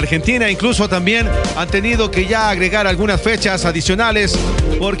 en Argentina, incluso también han tenido que ya agregar algunas fechas adicionales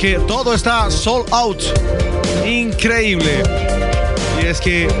porque todo está sold out. Increíble. Y es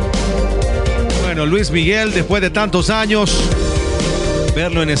que, bueno, Luis Miguel, después de tantos años,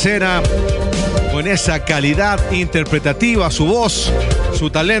 verlo en escena, con esa calidad interpretativa, su voz, su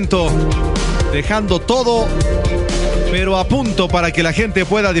talento, dejando todo, pero a punto para que la gente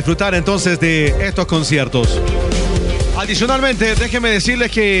pueda disfrutar entonces de estos conciertos. Adicionalmente, déjenme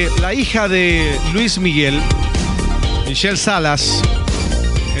decirles que la hija de Luis Miguel, Michelle Salas,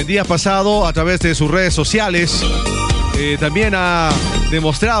 el día pasado, a través de sus redes sociales, también ha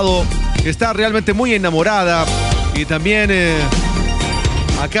demostrado que está realmente muy enamorada y también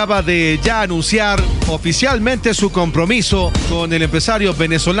acaba de ya anunciar oficialmente su compromiso con el empresario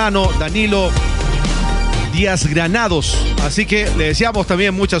venezolano Danilo Díaz Granados. Así que le deseamos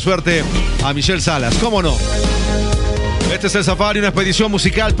también mucha suerte a Michelle Salas, ¿cómo no? Este es el Safari, una expedición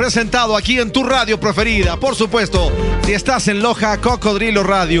musical presentado aquí en tu radio preferida. Por supuesto, si estás en Loja, Cocodrilo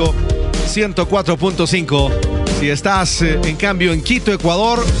Radio 104.5. Si estás, en cambio, en Quito,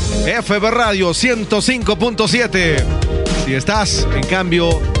 Ecuador, FB Radio 105.7. Si estás, en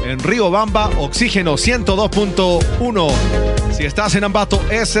cambio, en Riobamba, Oxígeno 102.1. Si estás en Ambato,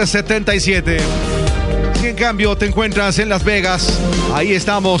 S77. Si en cambio te encuentras en Las Vegas, ahí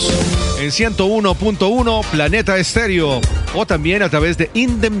estamos en 101.1 Planeta Estéreo o también a través de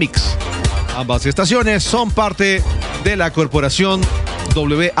In The Mix. Ambas estaciones son parte de la corporación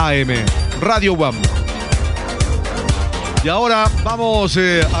WAM, Radio WAM. Y ahora vamos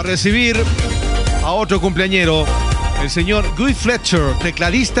a recibir a otro cumpleañero, el señor Guy Fletcher,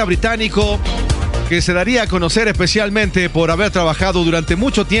 tecladista británico que se daría a conocer especialmente por haber trabajado durante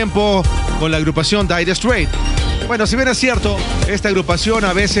mucho tiempo con la agrupación Dire Straits. Bueno, si bien es cierto, esta agrupación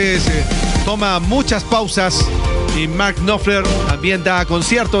a veces toma muchas pausas y Mark Knopfler también da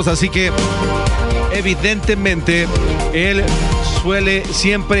conciertos, así que evidentemente él suele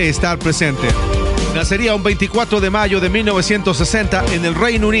siempre estar presente. Nacería un 24 de mayo de 1960 en el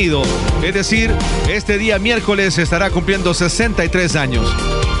Reino Unido, es decir, este día miércoles estará cumpliendo 63 años.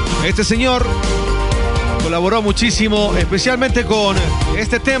 Este señor colaboró muchísimo, especialmente con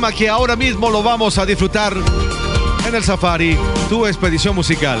este tema que ahora mismo lo vamos a disfrutar en el Safari, tu expedición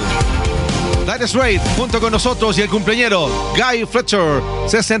musical. Dire Straits junto con nosotros y el cumpleañero Guy Fletcher,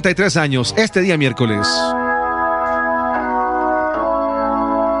 63 años, este día miércoles.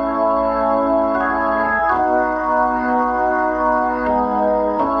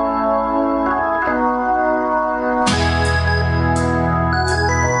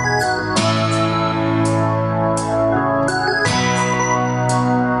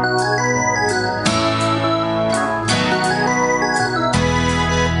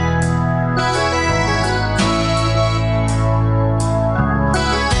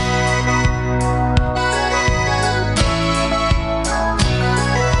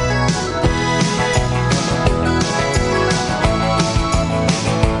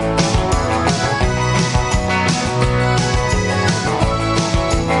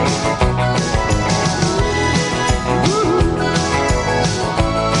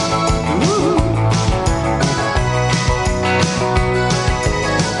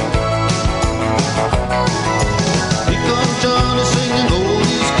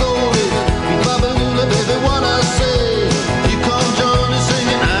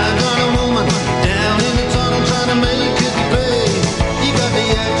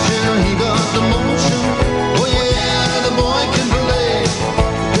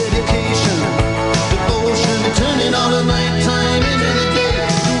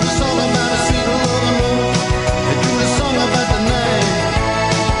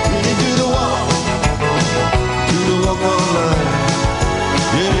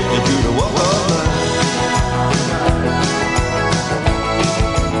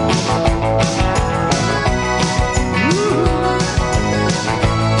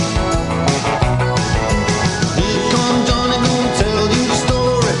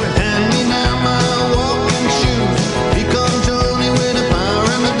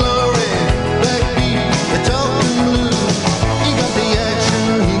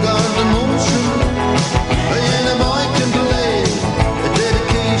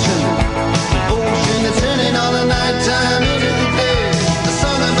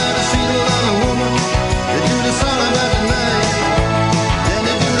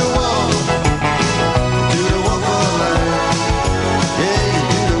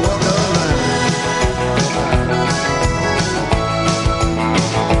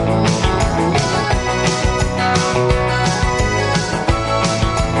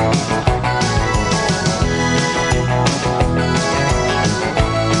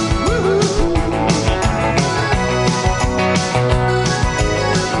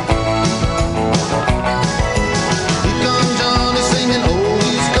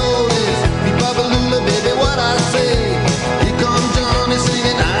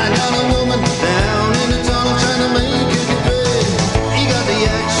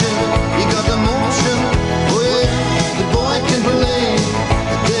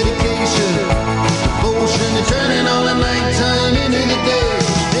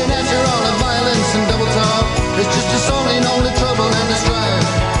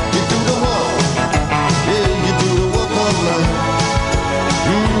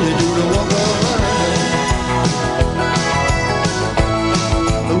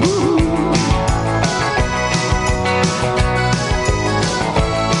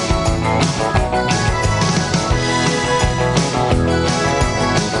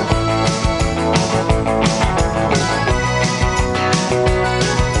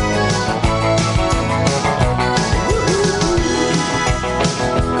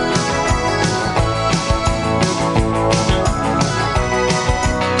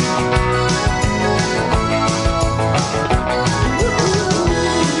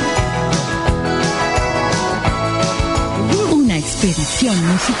 Expedición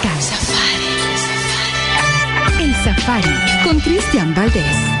musical. Safari. El Safari con Cristian Valdés.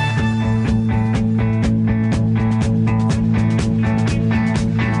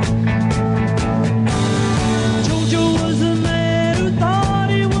 Jojo was a man who thought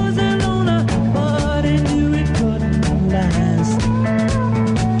he was a loner, but he knew it couldn't last.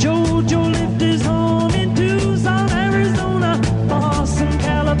 Jojo lived his home in Tucson, Arizona, for some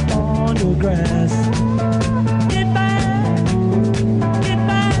California grass. Get back, get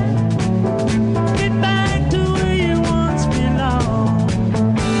back, get back to where you once belonged.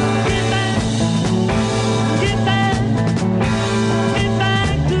 Get back, get back, get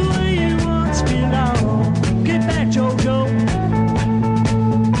back to where you once belonged. Get back, Jojo.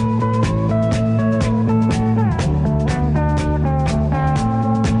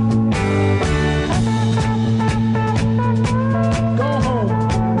 Go home.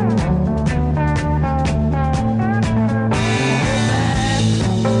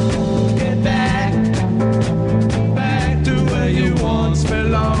 Get back, back to where you once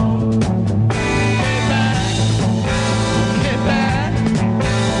belonged. Get back,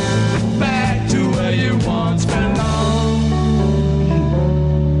 back to where you once belonged.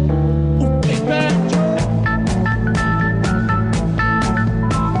 Get back,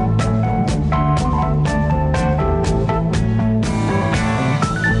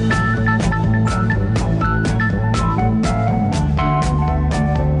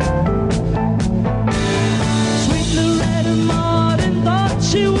 Sweet Loretta Martin thought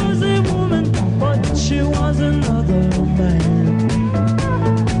she was a woman, but she was another man.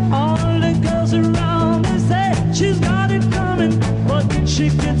 All the girls around me say she's got it coming, but she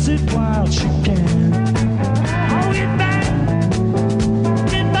gets it while she can. Oh, get back,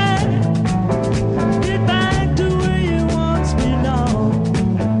 get back, get back to where you once belonged.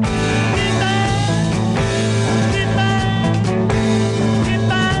 Get back, get back, get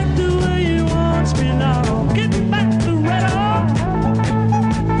back to where you once belonged. Get back to Loretta.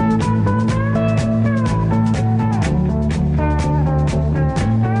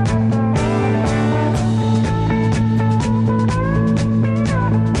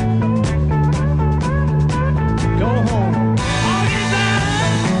 Go home. Oh, get back,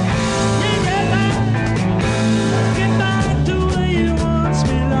 yeah, get back, get back to where you once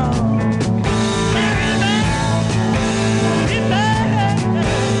belonged. Get back, get back,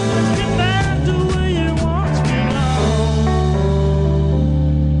 get back to where you once belonged.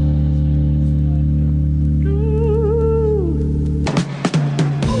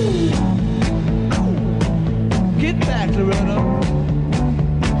 Get back, Loretta.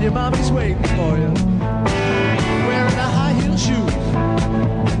 Your mommy's waiting for you. Wearing a high heel shoes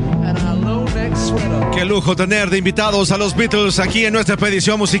and a low neck sweater. Qué lujo tener de invitados a los Beatles aquí en nuestra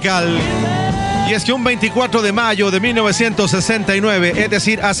expedición musical. Y es que un 24 de mayo de 1969, es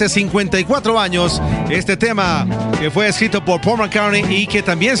decir, hace 54 años, este tema que fue escrito por Paul McCartney y que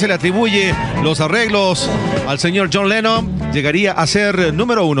también se le atribuye los arreglos al señor John Lennon, llegaría a ser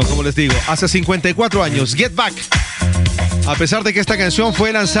número uno, como les digo, hace 54 años. Get Back. A pesar de que esta canción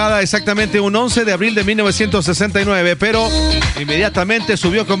fue lanzada exactamente un 11 de abril de 1969, pero inmediatamente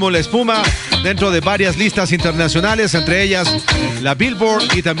subió como la espuma dentro de varias listas internacionales, entre ellas la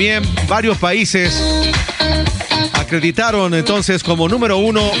Billboard, y también varios países acreditaron entonces como número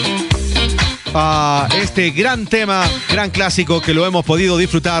uno a este gran tema, gran clásico que lo hemos podido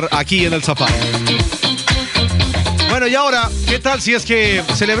disfrutar aquí en el Safari. Bueno, y ahora, ¿qué tal si es que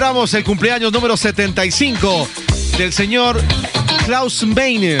celebramos el cumpleaños número 75 del señor Klaus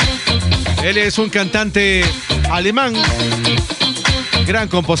Meine? Él es un cantante alemán, gran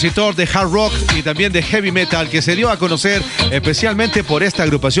compositor de hard rock y también de heavy metal, que se dio a conocer especialmente por esta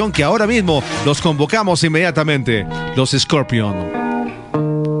agrupación que ahora mismo los convocamos inmediatamente, los Scorpion.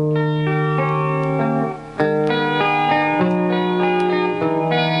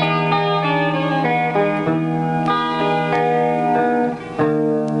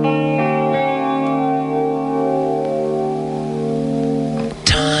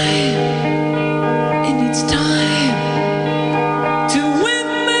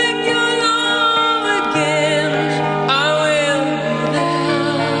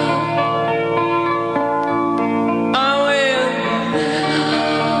 I will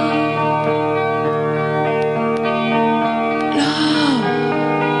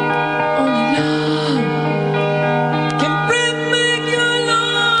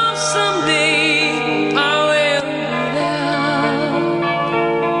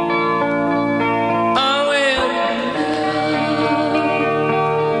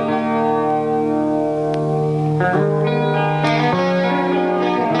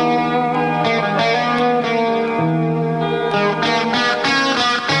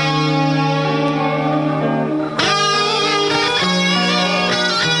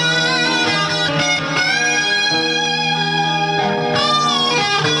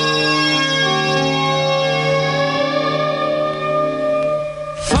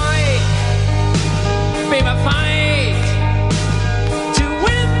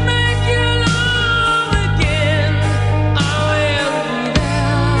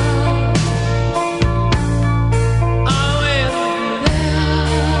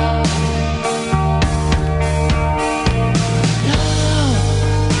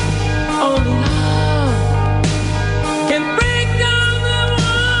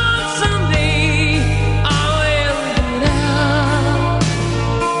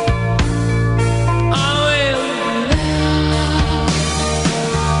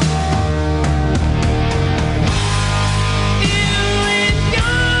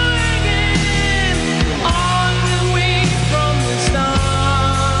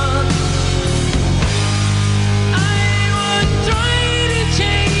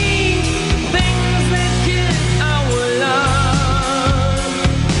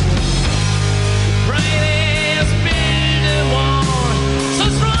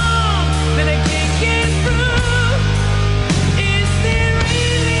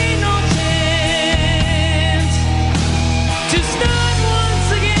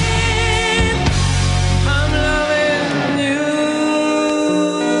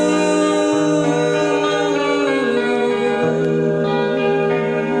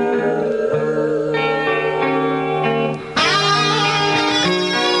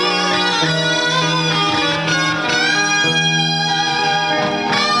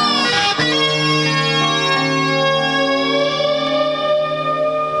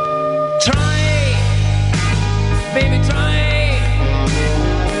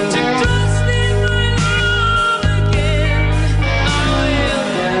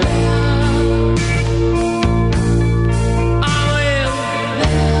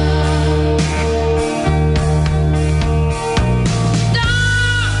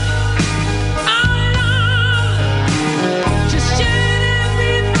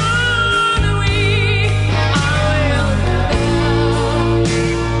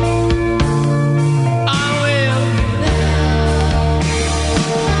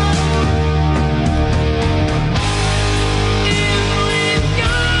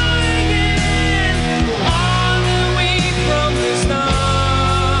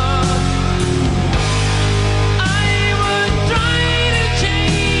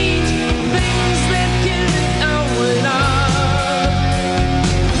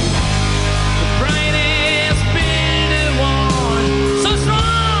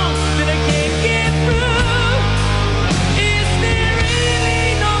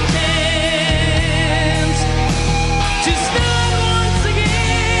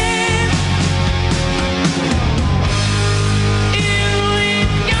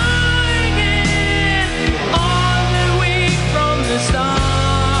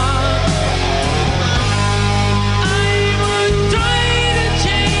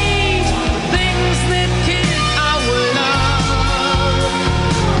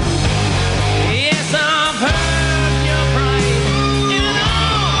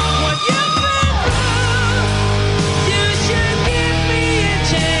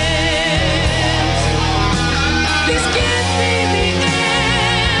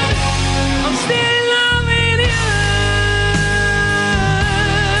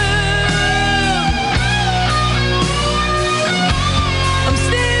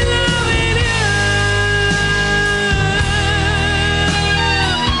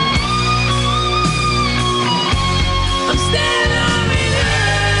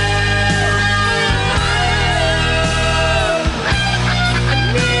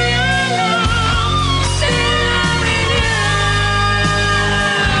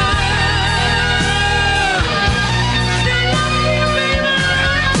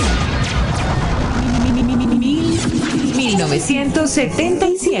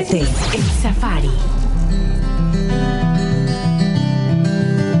 1977. El Safari.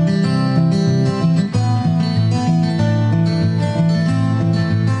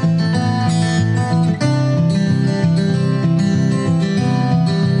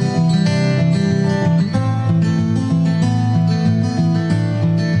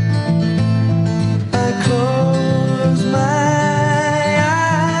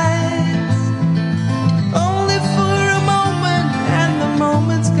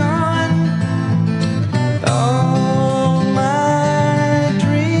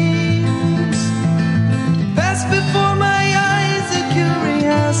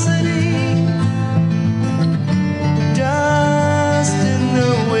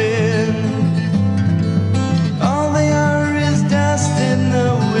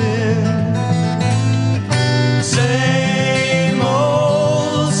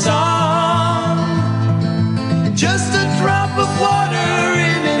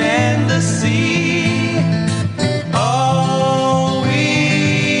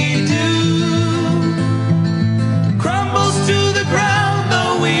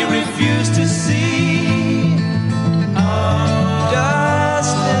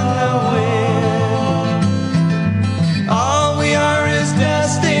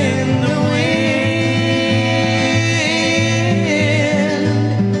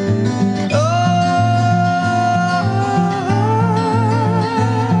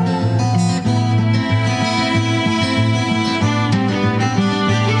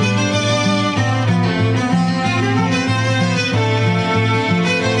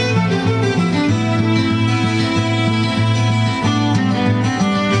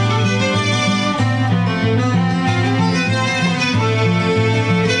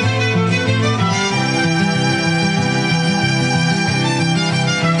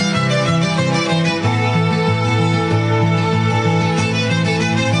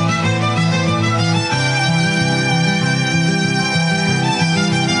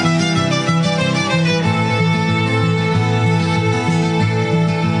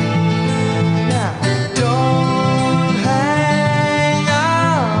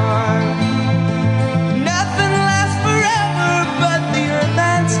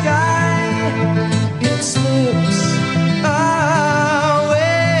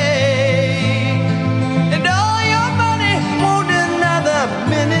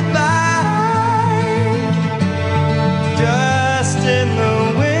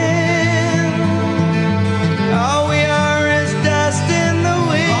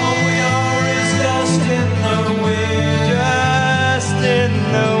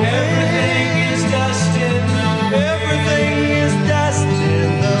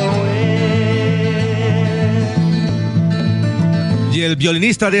 El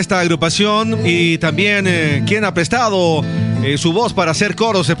violinista de esta agrupación y también quien ha prestado su voz para hacer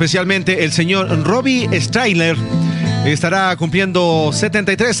coros, especialmente el señor Robbie Steinler, estará cumpliendo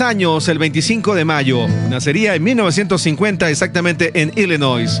 73 años el 25 de mayo. Nacería en 1950 exactamente en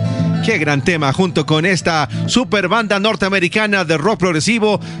Illinois. Qué gran tema, junto con esta super banda norteamericana de rock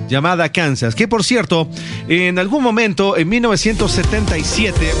progresivo llamada Kansas, que por cierto, en algún momento en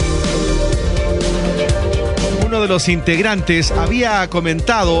 1977... uno de los integrantes había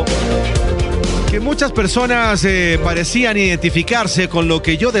comentado que muchas personas parecían identificarse con lo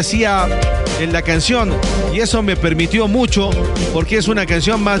que yo decía en la canción, y eso me permitió mucho porque es una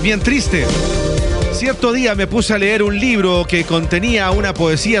canción más bien triste. Cierto día me puse a leer un libro que contenía una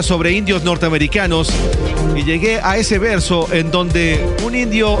poesía sobre indios norteamericanos y llegué a ese verso en donde un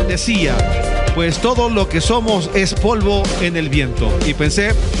indio decía: pues todo lo que somos es polvo en el viento. Y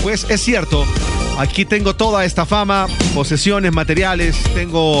pensé, pues es cierto. Aquí tengo toda esta fama, posesiones materiales,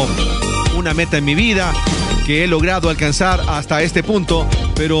 tengo una meta en mi vida que he logrado alcanzar hasta este punto,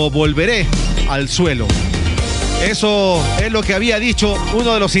 pero volveré al suelo. Eso es lo que había dicho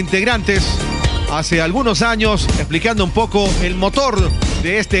uno de los integrantes hace algunos años, explicando un poco el motor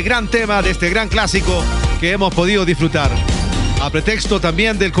de este gran tema, de este gran clásico que hemos podido disfrutar. A pretexto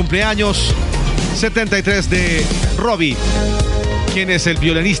también del cumpleaños 73 de Robbie, quien es el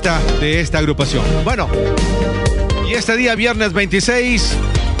violinista de esta agrupación. Bueno, y este día, viernes 26,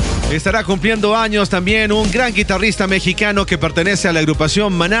 estará cumpliendo años también un gran guitarrista mexicano que pertenece a la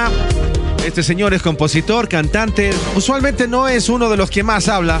agrupación Maná. Este señor es compositor, cantante. Usualmente no es uno de los que más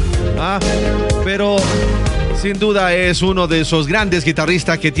habla, pero sin duda es uno de esos grandes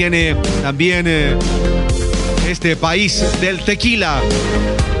guitarristas que tiene también este país del tequila.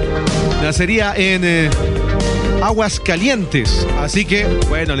 Nacería en Aguascalientes. Así que,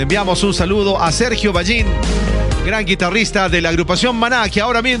 bueno, le enviamos un saludo a Sergio Ballín, gran guitarrista de la agrupación Maná, que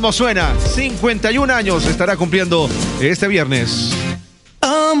ahora mismo suena. 51 años estará cumpliendo este viernes.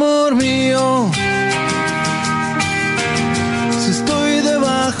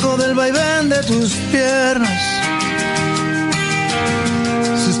 de tus piernas.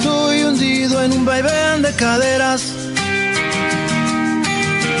 Si estoy hundido en un vaivén de caderas,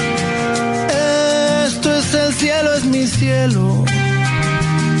 esto es el cielo, es mi cielo.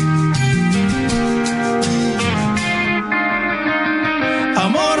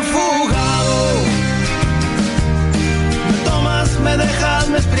 Amor fugado, me tomas, me dejas,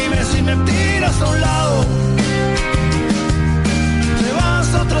 me exprimes y me tiras a un lado. Te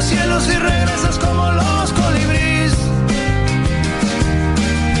vas a otros cielos y regresas como los colibríes.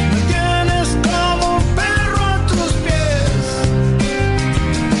 Me tienes como un perro a tus pies.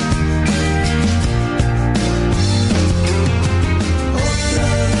 Otra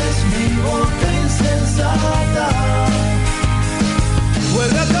vez mi boca insensata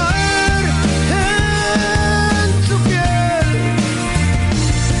vuelve a caer en tu piel.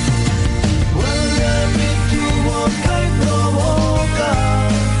 Vuelve a abrir tu boca y provoca.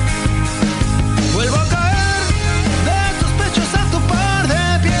 Vuelvo a caer de tus pechos a tu par de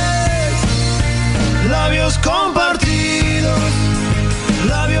pies. Labios compartidos,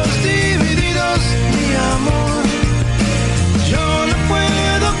 labios divididos, mi amor. Yo no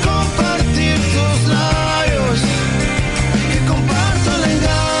puedo compartir tus labios, que comparto el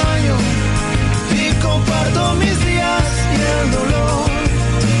engaño y comparto mis días y el dolor.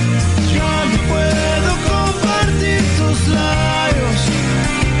 Yo no puedo compartir tus labios.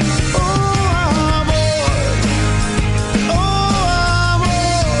 Oh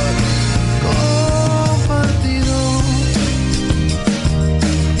amor, compartido.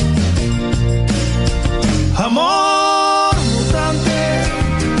 Amor mutante,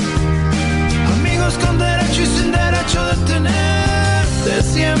 amigos con derecho y sin derecho de tenerte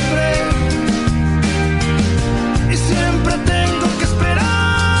siempre. Y siempre tengo que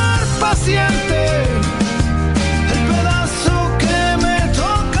esperar paciente el pedazo que me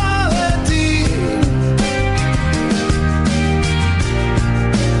toca de ti.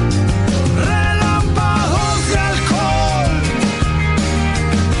 Relámpagos de alcohol,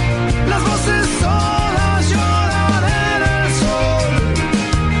 las voces solas lloran en el sol.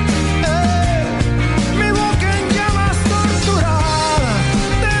 Mi boca en llamas torturada,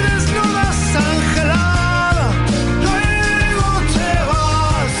 te desnudas angelada, luego te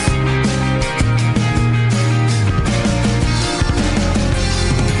vas.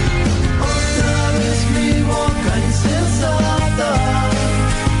 Otra vez mi boca insensata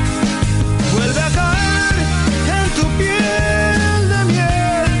vuelve a caer en tu piel de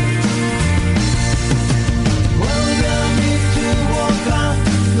miel. Vuelve a mí, tu boca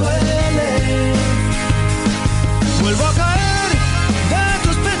duele. Vuelvo a caer de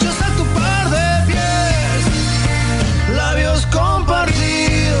tus pechos a tu par de pies. Labios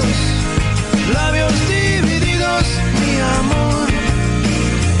compartidos, labios divididos, mi amor.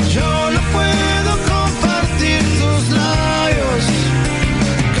 Yo no puedo compartir tus labios,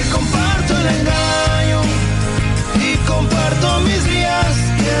 que comparto el engaño y comparto mis días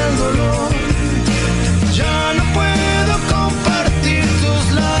y el dolor. Ya no puedo compartir tus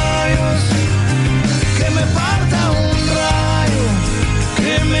labios, que me parta un rayo,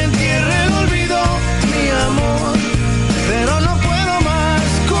 que me entierre el olvido, mi amor. Pero no puedo más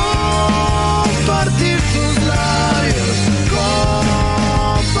compartir tus labios,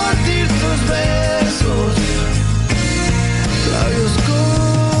 compartir tus besos, labios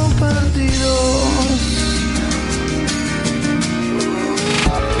compartidos.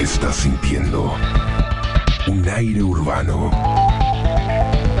 Estás sintiendo un aire urbano.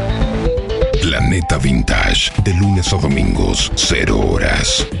 Planeta Vintage, de lunes a domingos, 0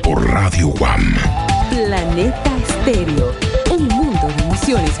 horas, por Radio Guam. Planeta Estéreo, un mundo de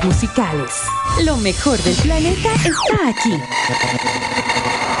emociones musicales. Lo mejor del planeta está aquí.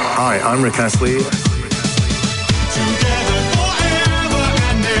 Hi, I'm Rick Astley.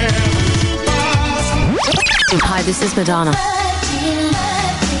 Hi, this is Madonna.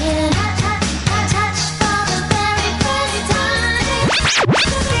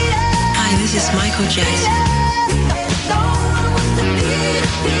 Hi, this is Michael Jackson.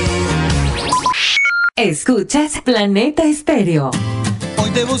 Escuchas Planeta Estéreo. Hoy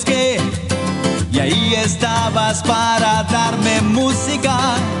te busqué y ahí estabas para darme música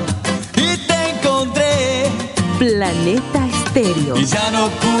y te encontré. Planeta Estéreo. Y ya no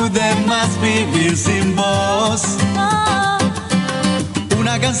pude más vivir sin vos.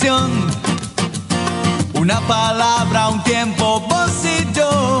 Una canción, una palabra, un tiempo, vos y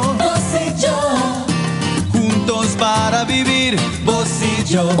yo. Juntos para vivir, vos y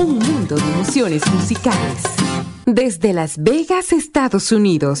yo. Un mundo de emociones musicales. Desde Las Vegas, Estados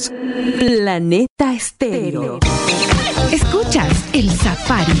Unidos, Planeta Estéreo. Escuchas El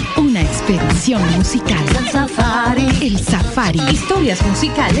Safari, una expedición musical. El Safari, historias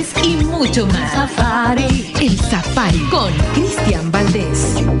musicales y mucho más. El Safari con Cristian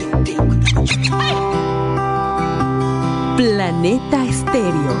Valdés. Planeta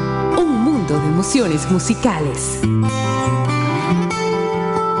Estéreo, un mundo de emociones musicales.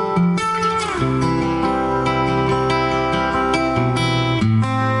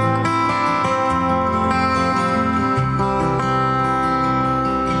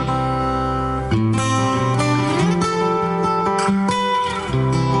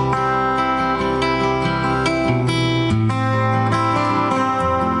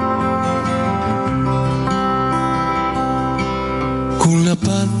 Con la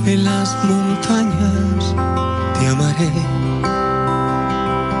paz de las montañas te amaré,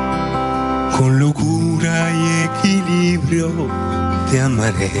 con locura y equilibrio te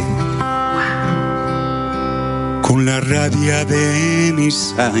amaré, con la rabia de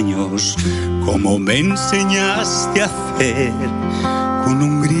mis años, como me enseñaste a hacer, con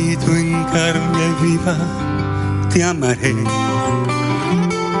un grito en carne viva te amaré.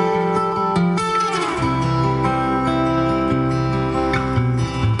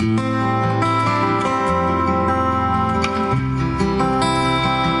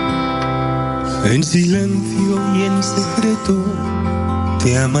 En silencio y en secreto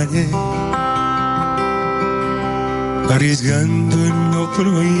te amaré, arriesgando en lo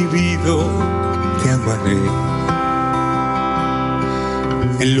prohibido te amaré,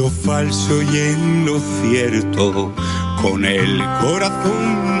 en lo falso y en lo cierto, con el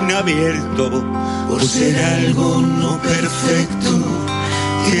corazón abierto, por ser algo no perfecto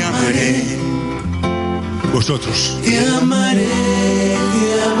te amaré. Vosotros te amaré,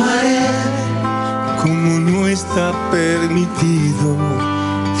 como no está permitido.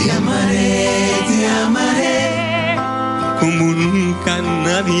 Te amaré, como nunca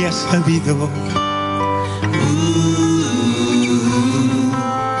nadie ha sabido.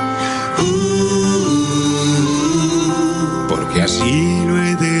 Porque así lo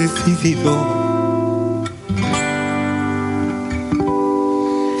he decidido.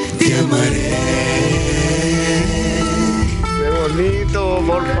 Te amaré. ¡Qué bonito,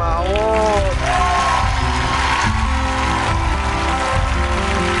 por favor!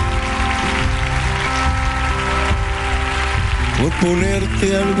 Por ponerte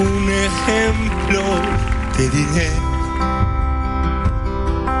algún ejemplo, te diré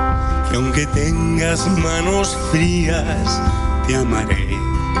que aunque tengas manos frías, te amaré.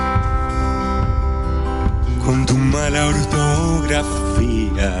 Con tu mala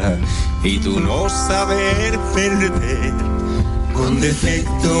ortografía y tu no saber perder, con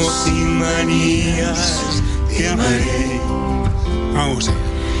defectos y manías, te amaré. Vamos a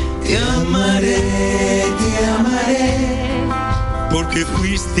ver. Te amaré, porque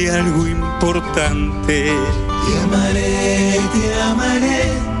fuiste algo importante. Te amaré,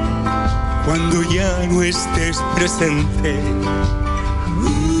 cuando ya no estés presente.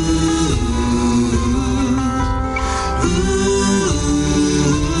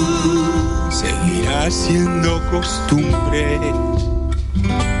 Seguirá siendo costumbre.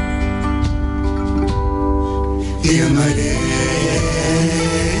 Te amaré.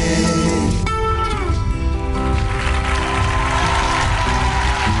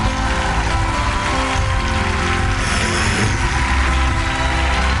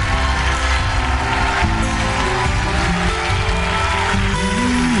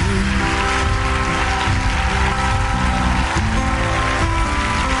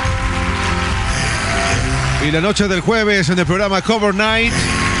 Y la noche del jueves en el programa Cover Night,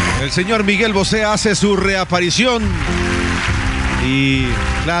 el señor Miguel Bosé hace su reaparición. Y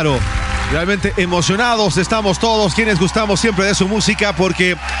claro, realmente emocionados estamos todos quienes gustamos siempre de su música,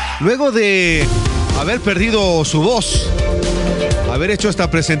 porque luego de haber perdido su voz, haber hecho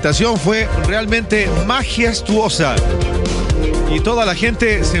esta presentación fue realmente majestuosa. Y toda la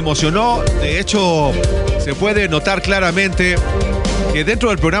gente se emocionó. De hecho, se puede notar claramente que dentro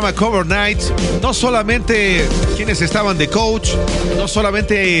del programa Cover Night, no solamente quienes estaban de coach, no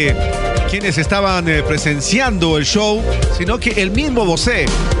solamente quienes estaban presenciando el show, sino que el mismo Bosé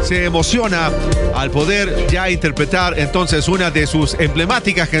se emociona al poder ya interpretar entonces una de sus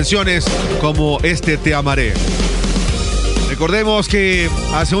emblemáticas canciones como este Te Amaré. Recordemos que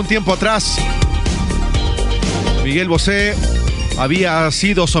hace un tiempo atrás Miguel Bosé había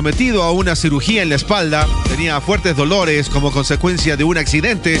sido sometido a una cirugía en la espalda, tenía fuertes dolores como consecuencia de un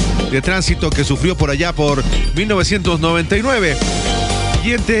accidente de tránsito que sufrió por allá por 1999.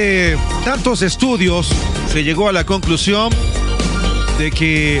 Y entre tantos estudios se llegó a la conclusión de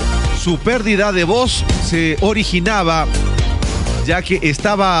que su pérdida de voz se originaba ya que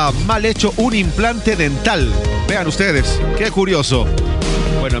estaba mal hecho un implante dental. Vean ustedes, qué curioso.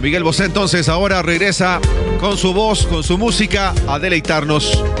 Bueno, Miguel Bosé entonces ahora regresa con su voz, con su música, a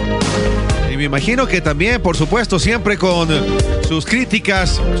deleitarnos. Y me imagino que también, por supuesto, siempre con sus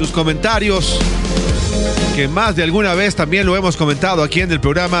críticas, sus comentarios, que más de alguna vez también lo hemos comentado aquí en el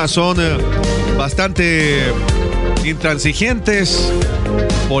programa, son bastante intransigentes,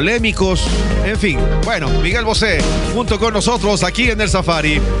 polémicos, en fin. Bueno, Miguel Bosé, junto con nosotros aquí en el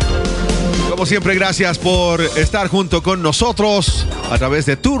Safari. Como siempre, gracias por estar junto con nosotros a través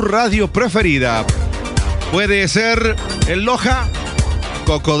de tu radio preferida. Puede ser el Loja,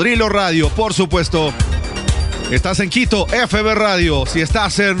 Cocodrilo Radio, por supuesto. Estás en Quito, FB Radio. Si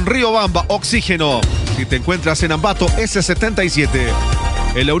estás en Riobamba, Oxígeno. Si te encuentras en Ambato, S77.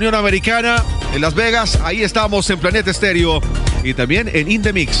 En la Unión Americana, en Las Vegas, ahí estamos en Planeta Estéreo. Y también en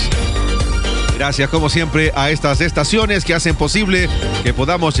Indemix. Gracias, como siempre, a estas estaciones que hacen posible que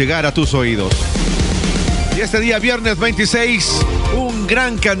podamos llegar a tus oídos. Y este día, viernes 26, un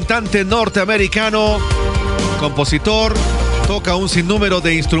gran cantante norteamericano, compositor, toca un sinnúmero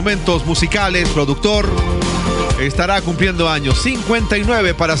de instrumentos musicales, productor, estará cumpliendo años,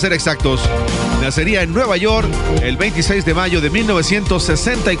 59 para ser exactos. Nacería en Nueva York el 26 de mayo de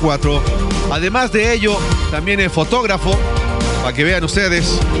 1964. Además de ello, también es fotógrafo, para que vean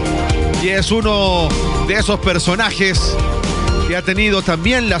ustedes, y es uno de esos personajes que ha tenido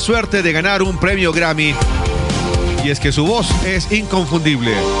también la suerte de ganar un premio Grammy. Y es que su voz es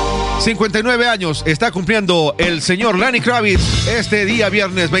inconfundible. 59 años está cumpliendo el señor Lenny Kravitz este día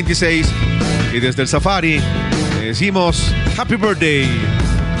viernes 26. Y desde el Safari le decimos Happy Birthday.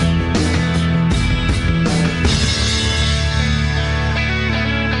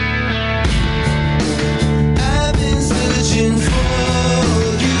 I've been searching for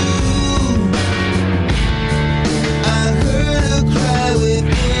you. I heard a cry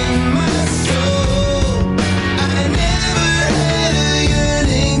within my soul. I never had a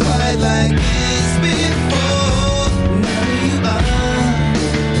yearning quite like this before. Now you are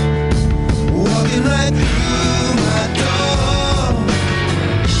walking right through my door.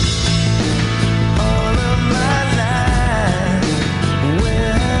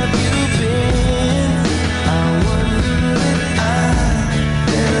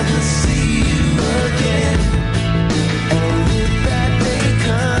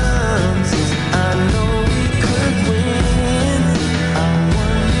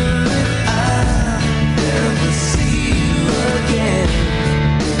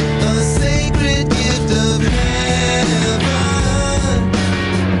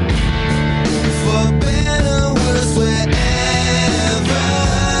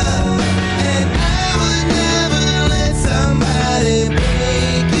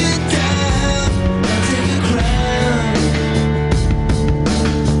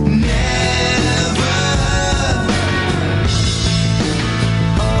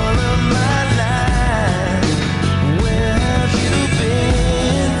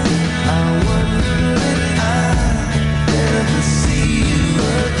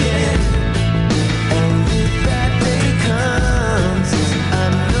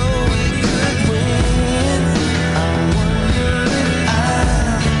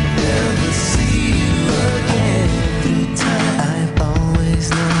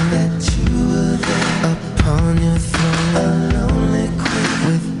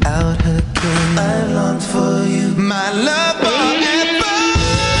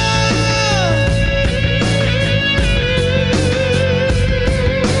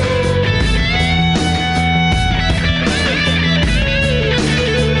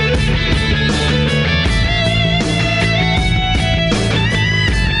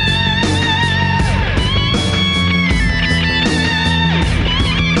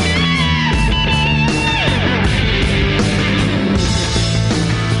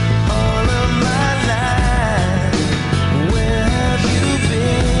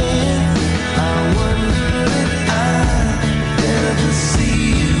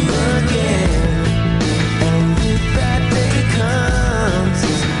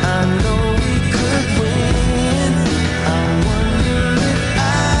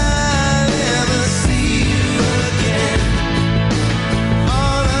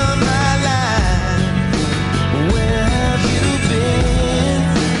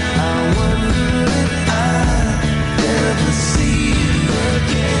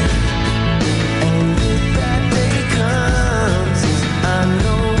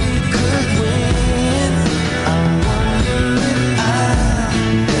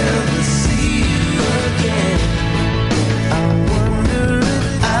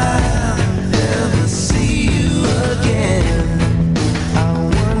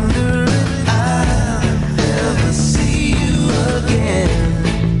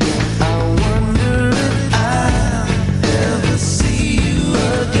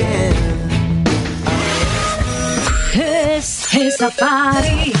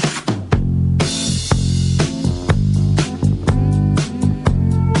 Safari.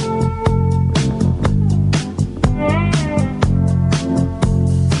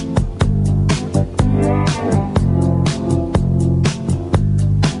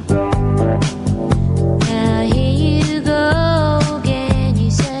 Now here you go again.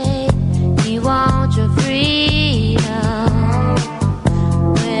 You say you want your freedom.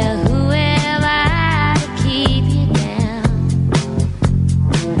 Well, who am I to keep you down?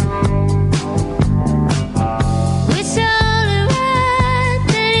 It's only right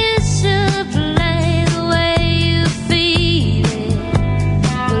that you should play the way you feel it.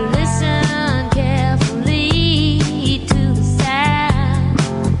 But listen carefully to the sound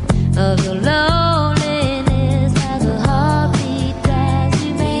of your loneliness, like a heartbeat drives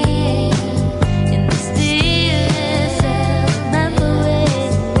you mad. In the stillness of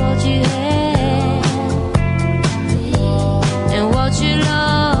remembering what you had and what you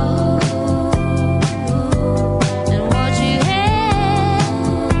lost and what you had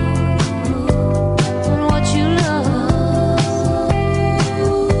and what you lost.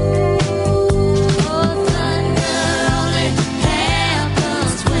 Oh, thunder only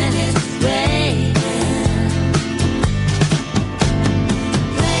happens when it's raining.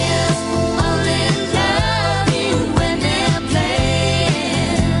 Players only love you when they're playing.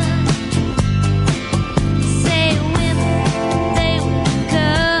 Say women, they will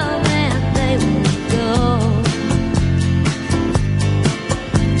come and they will go.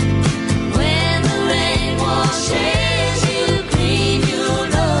 When the rain washes you clean, you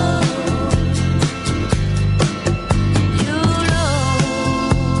know.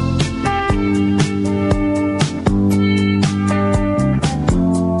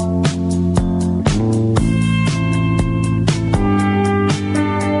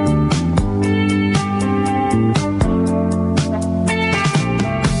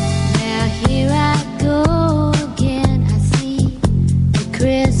 Now here I go again. I see the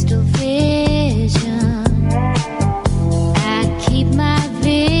crystal vision. I keep my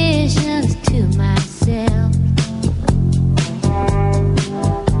visions to myself.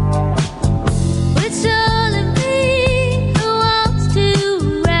 It's only me who wants to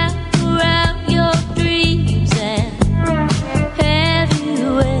wrap around your dreams and have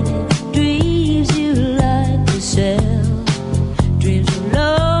you any dreams you like yourself. Dreams of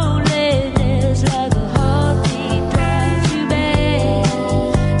loneliness, like a heartbeat drives you mad.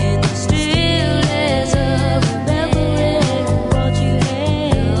 In the stillness of remembering what you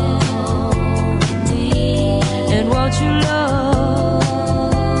had and what you lost,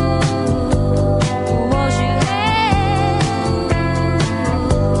 what you had,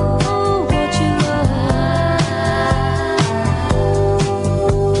 what you lost.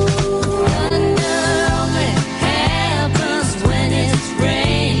 Thunder only happens when it's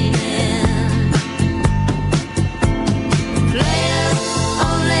raining. Players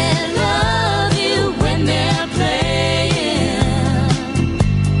only love you when they're playing.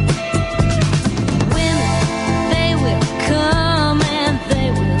 Women, they will come and they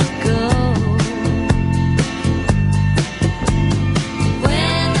will go.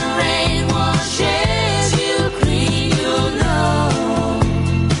 When the rain washes you clean, you'll know.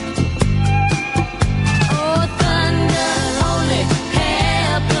 Oh, thunder only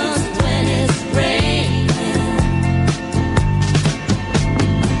happens when it's raining.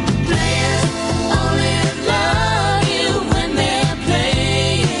 Players only love you when they're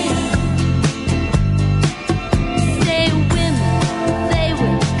playing. Say women, they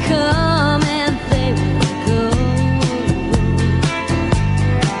will come and they will go.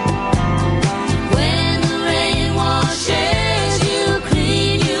 When the rain washes you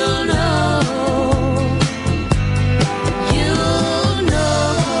clean, you'll know. You'll know.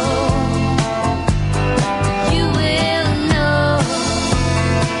 You will know.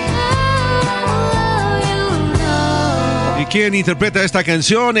 Oh, you'll know. Y quien interpreta esta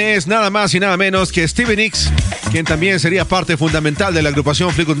canción es nada más y nada menos que Stevie Nicks, quien también sería parte fundamental de la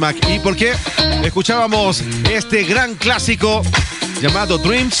agrupación Fleetwood Mac. ¿Y por qué escuchábamos este gran clásico llamado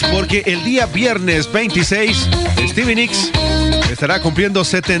Dreams? Porque el día viernes 26, Stevie Nicks estará cumpliendo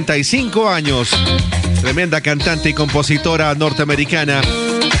 75 años. Tremenda cantante y compositora norteamericana.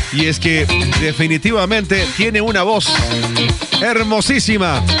 Y es que definitivamente tiene una voz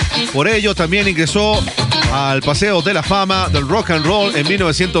hermosísima. Por ello también ingresó al Paseo de la Fama del Rock and Roll en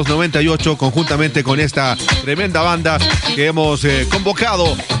 1998, conjuntamente con esta tremenda banda que hemos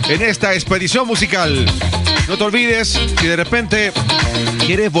convocado en esta expedición musical. No te olvides, si de repente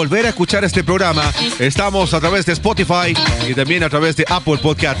quieres volver a escuchar este programa, estamos a través de Spotify y también a través de Apple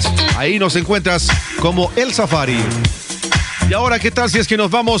Podcasts. Ahí nos encuentras como El Safari. Y ahora, ¿qué tal si es que nos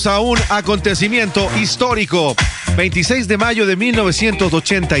vamos a un acontecimiento histórico? 26 de mayo de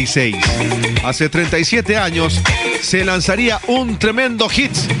 1986. Hace 37 años se lanzaría un tremendo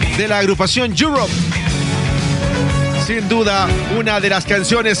hit de la agrupación Europe. Sin duda, una de las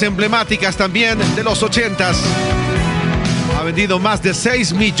canciones emblemáticas también de los 80s. Ha vendido más de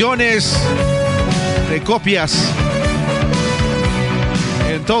 6 millones de copias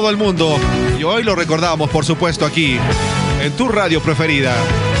en todo el mundo. Y hoy lo recordamos, por supuesto, aquí en tu radio preferida.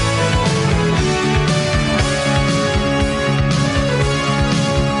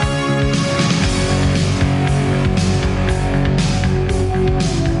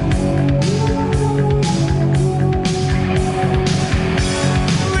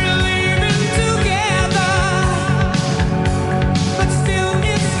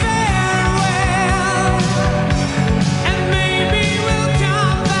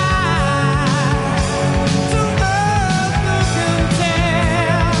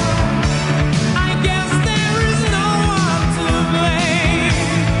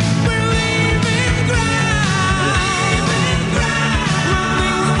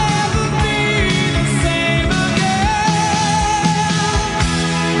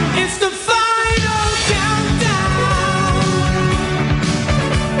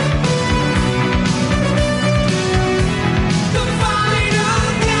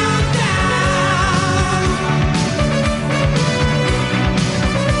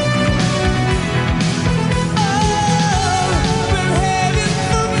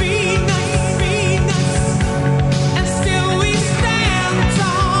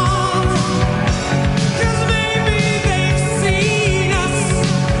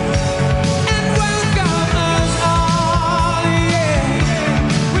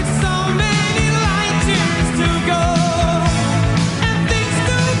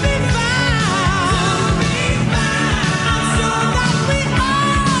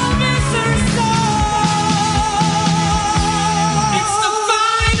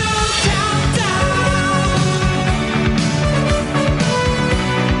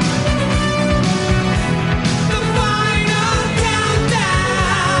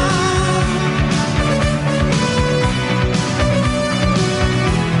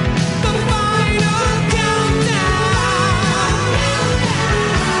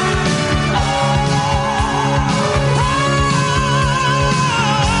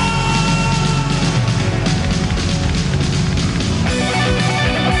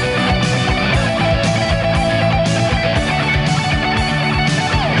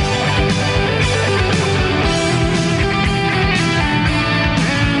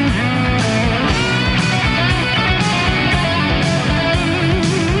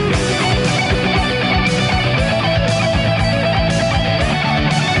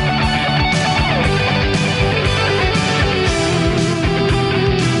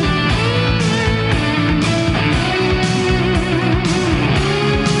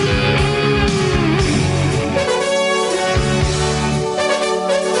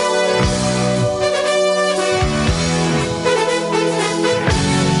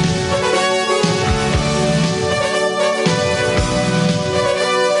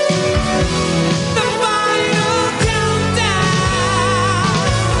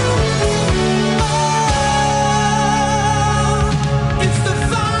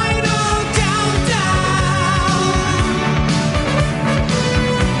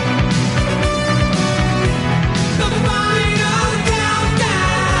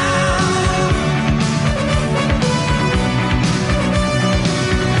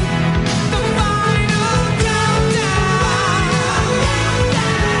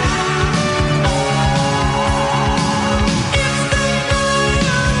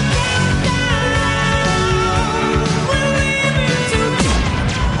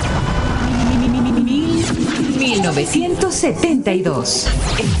 ...1972...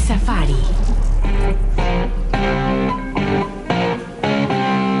 El Safari.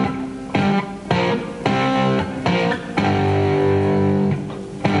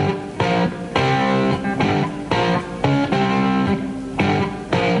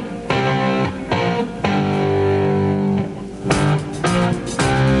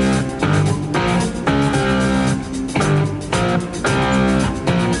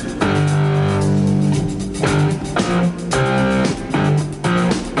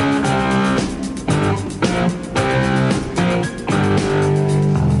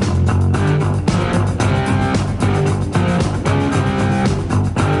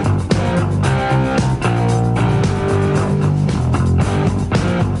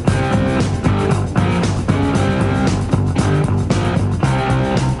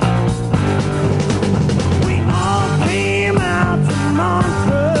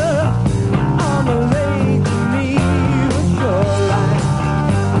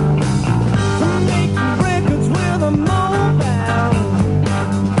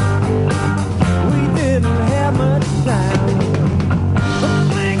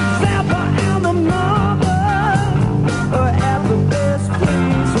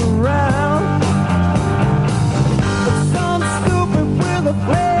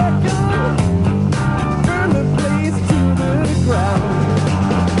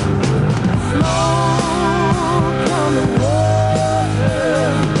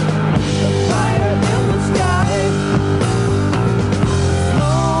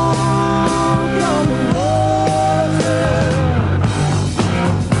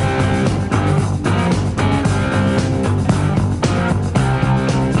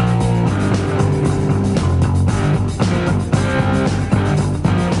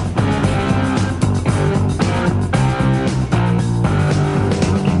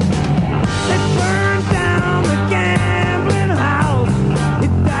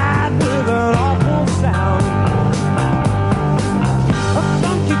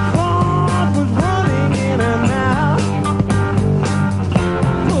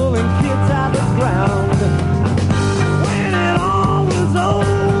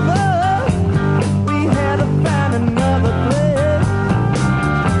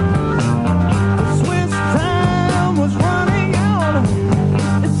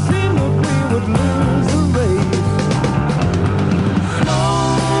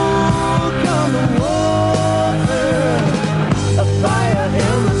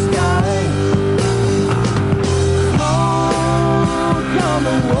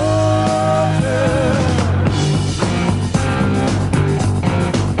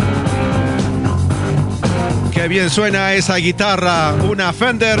 bien suena esa guitarra, una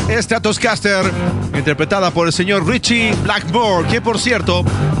Fender Stratocaster, interpretada por el señor Richie Blackmore, que por cierto,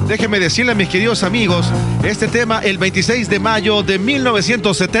 déjenme decirles, mis queridos amigos, este tema el 26 de mayo de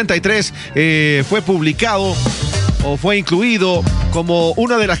 1973 fue publicado o fue incluido como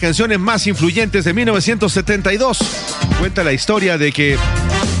una de las canciones más influyentes de 1972. Cuenta la historia de que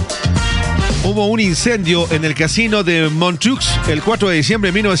hubo un incendio en el casino de Montreux el 4 de diciembre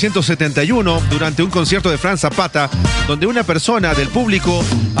de 1971 durante un concierto de Frank Zapata, donde una persona del público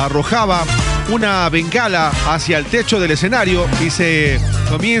arrojaba una bengala hacia el techo del escenario y se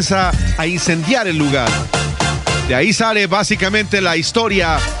comienza a incendiar el lugar. De ahí sale básicamente la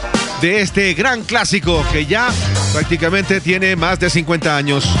historia de este gran clásico que ya prácticamente tiene más de 50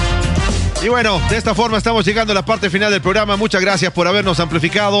 años. Y bueno, de esta forma estamos llegando a la parte final del programa. Muchas gracias por habernos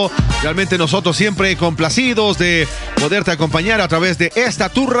amplificado. Realmente nosotros siempre complacidos de poderte acompañar a través de esta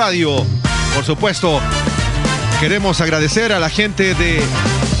tu radio. Por supuesto, queremos agradecer a la gente de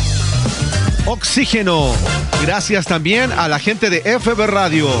Oxígeno. Gracias también a la gente de FB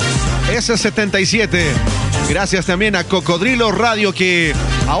Radio, S77. Gracias también a Cocodrilo Radio, que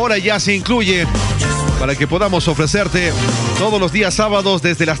ahora ya se incluye para que podamos ofrecerte todos los días sábados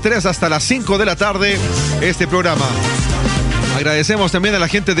desde las 3 hasta las 5 de la tarde este programa. Agradecemos también a la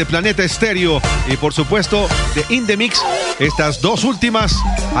gente de Planeta Estéreo y por supuesto de Indemix, estas dos últimas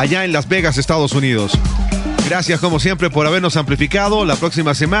allá en Las Vegas, Estados Unidos. Gracias como siempre por habernos amplificado. La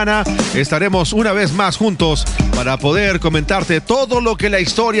próxima semana estaremos una vez más juntos para poder comentarte todo lo que la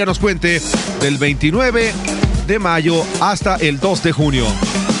historia nos cuente del 29 de mayo hasta el 2 de junio.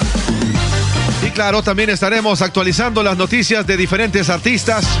 Y claro, también estaremos actualizando las noticias de diferentes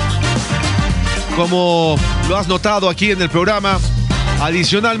artistas, como lo has notado aquí en el programa.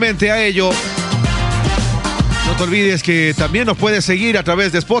 Adicionalmente a ello, no te olvides que también nos puedes seguir a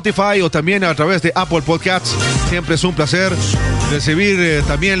través de Spotify o también a través de Apple Podcasts. Siempre es un placer recibir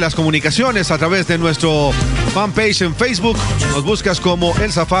también las comunicaciones a través de nuestro fanpage en Facebook. Nos buscas como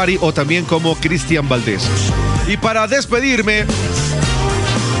El Safari o también como Cristian Valdés. Y para despedirme,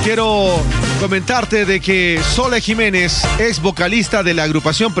 quiero comentarte de que Sole Jiménez, ex vocalista de la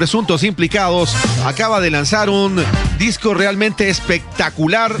agrupación Presuntos Implicados, acaba de lanzar un disco realmente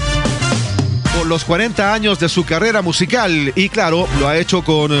espectacular por los 40 años de su carrera musical. Y claro, lo ha hecho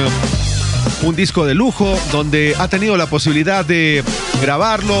con un disco de lujo, donde ha tenido la posibilidad de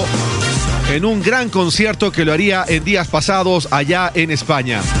grabarlo en un gran concierto que lo haría en días pasados allá en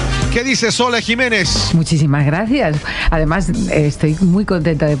España. ¿Qué dice Sole Jiménez? Muchísimas gracias. Además, estoy muy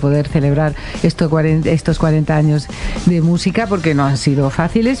contenta de poder celebrar estos 40 años de música, porque no han sido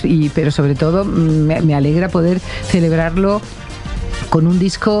fáciles, pero sobre todo me alegra poder celebrarlo con un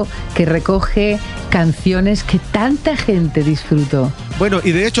disco que recoge canciones que tanta gente disfrutó. Bueno,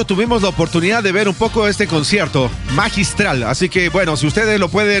 y de hecho tuvimos la oportunidad de ver un poco este concierto magistral, así que bueno, si ustedes lo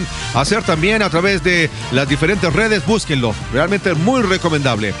pueden hacer también a través de las diferentes redes, búsquenlo, realmente muy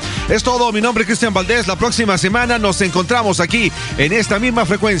recomendable. Es todo, mi nombre es Cristian Valdés. La próxima semana nos encontramos aquí en esta misma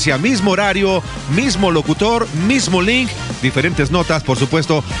frecuencia, mismo horario, mismo locutor, mismo link, diferentes notas, por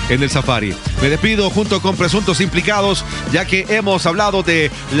supuesto, en el Safari. Me despido junto con Presuntos Implicados, ya que hemos hablado de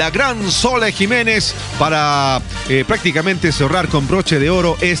la gran Sole Jiménez para prácticamente cerrar con broche de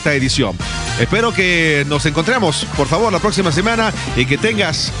oro esta edición. Espero que nos encontremos, por favor, la próxima semana y que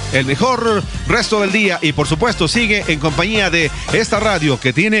tengas el mejor resto del día. Y por supuesto, sigue en compañía de esta radio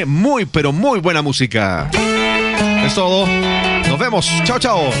que tiene muy, pero muy buena música. Es todo. Nos vemos. Chao,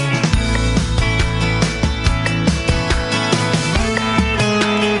 chao.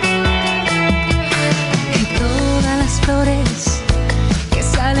 Y todas las flores que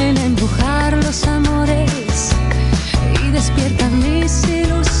salen a empujar los amores y despiertan mis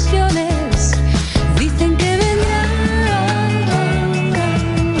ilusiones, dicen que vendrás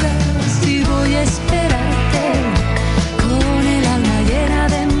y voy a esperarte con el alma llena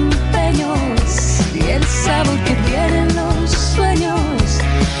de empeños y el sabor que pierden los sueños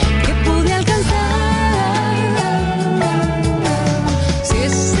que pude alcanzar. Si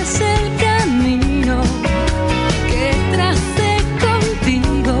ese es el camino que tracé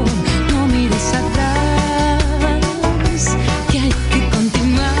contigo, no mires atrás, que hay que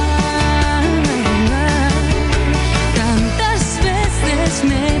continuar. Tantas veces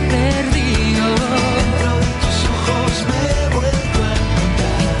me he perdido, dentro de tus ojos me he vuelto a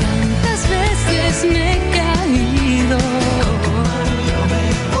encontrar, y tantas veces me he caído, yo me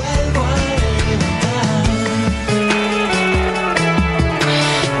vuelvo a levantar.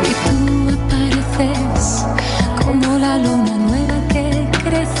 Y tú apareces como la luna nueva que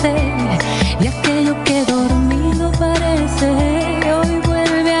crece, y aquello que dormido parece hoy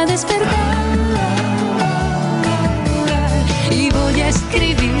vuelve a despertar.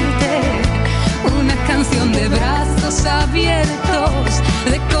 brazos abiertos,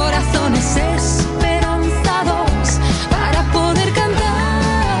 de corazones esperanzados para poder cantar.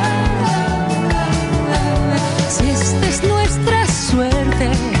 Si esta es nuestra suerte,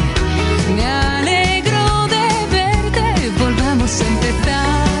 me alegro de verte. Volvamos a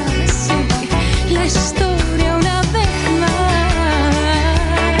empezar, sí, la historia una vez más.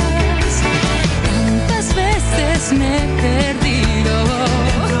 Tantas veces me he perdido,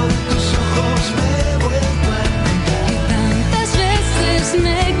 dentro de tus ojos me he vuelto a encontrar. Y tantas veces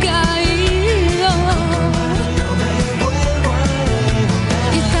me he caído, yo me vuelvo a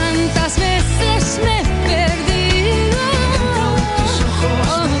levantar. Y tantas veces me he perdido, dentro de tus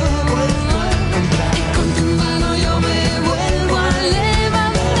ojos me he vuelto a encontrar. Y con tu mano yo me vuelvo a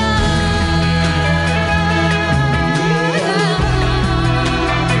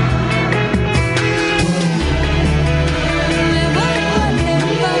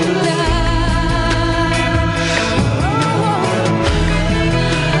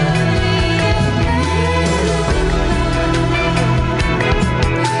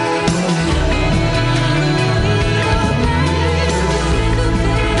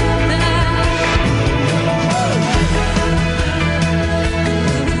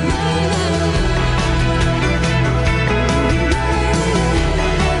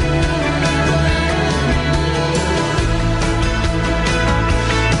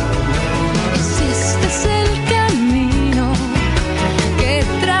Si este es el camino que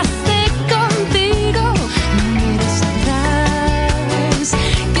tracé contigo, no mires atrás,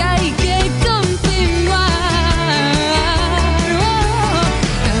 que hay que continuar.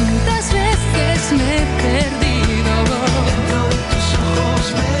 Tantas veces me he perdido, dentro de tus ojos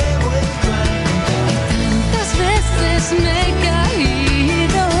me he vuelto a encontrar. Y tantas veces me he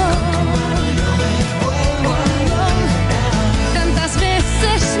caído, yo me vuelvo a levantar. Tantas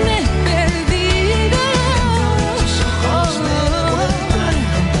veces me he perdido, dentro de tus ojos me he vuelto a encontrar.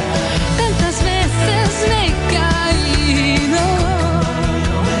 Tantas veces me he caído,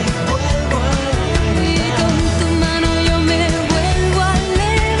 yo me vuelvo a levantar. Y con tu mano yo me vuelvo a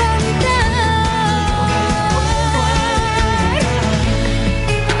levantar.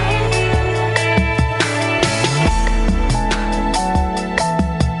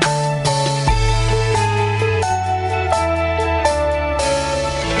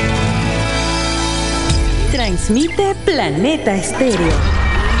 Transmite Planeta Estéreo.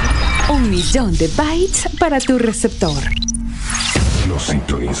 1.000.000 de bytes para tu receptor. Nos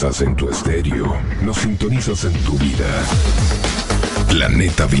sintonizas en tu estéreo. Nos sintonizas en tu vida.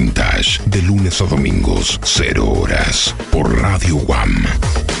 Planeta Vintage. De lunes a domingos, 0 horas. Por Radio Guam.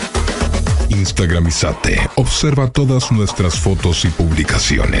 Instagramizate. Observa todas nuestras fotos y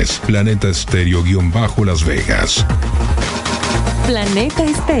publicaciones. Planeta Estéreo-Las Vegas. Planeta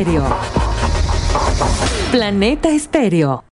Estéreo. Planeta Estéreo.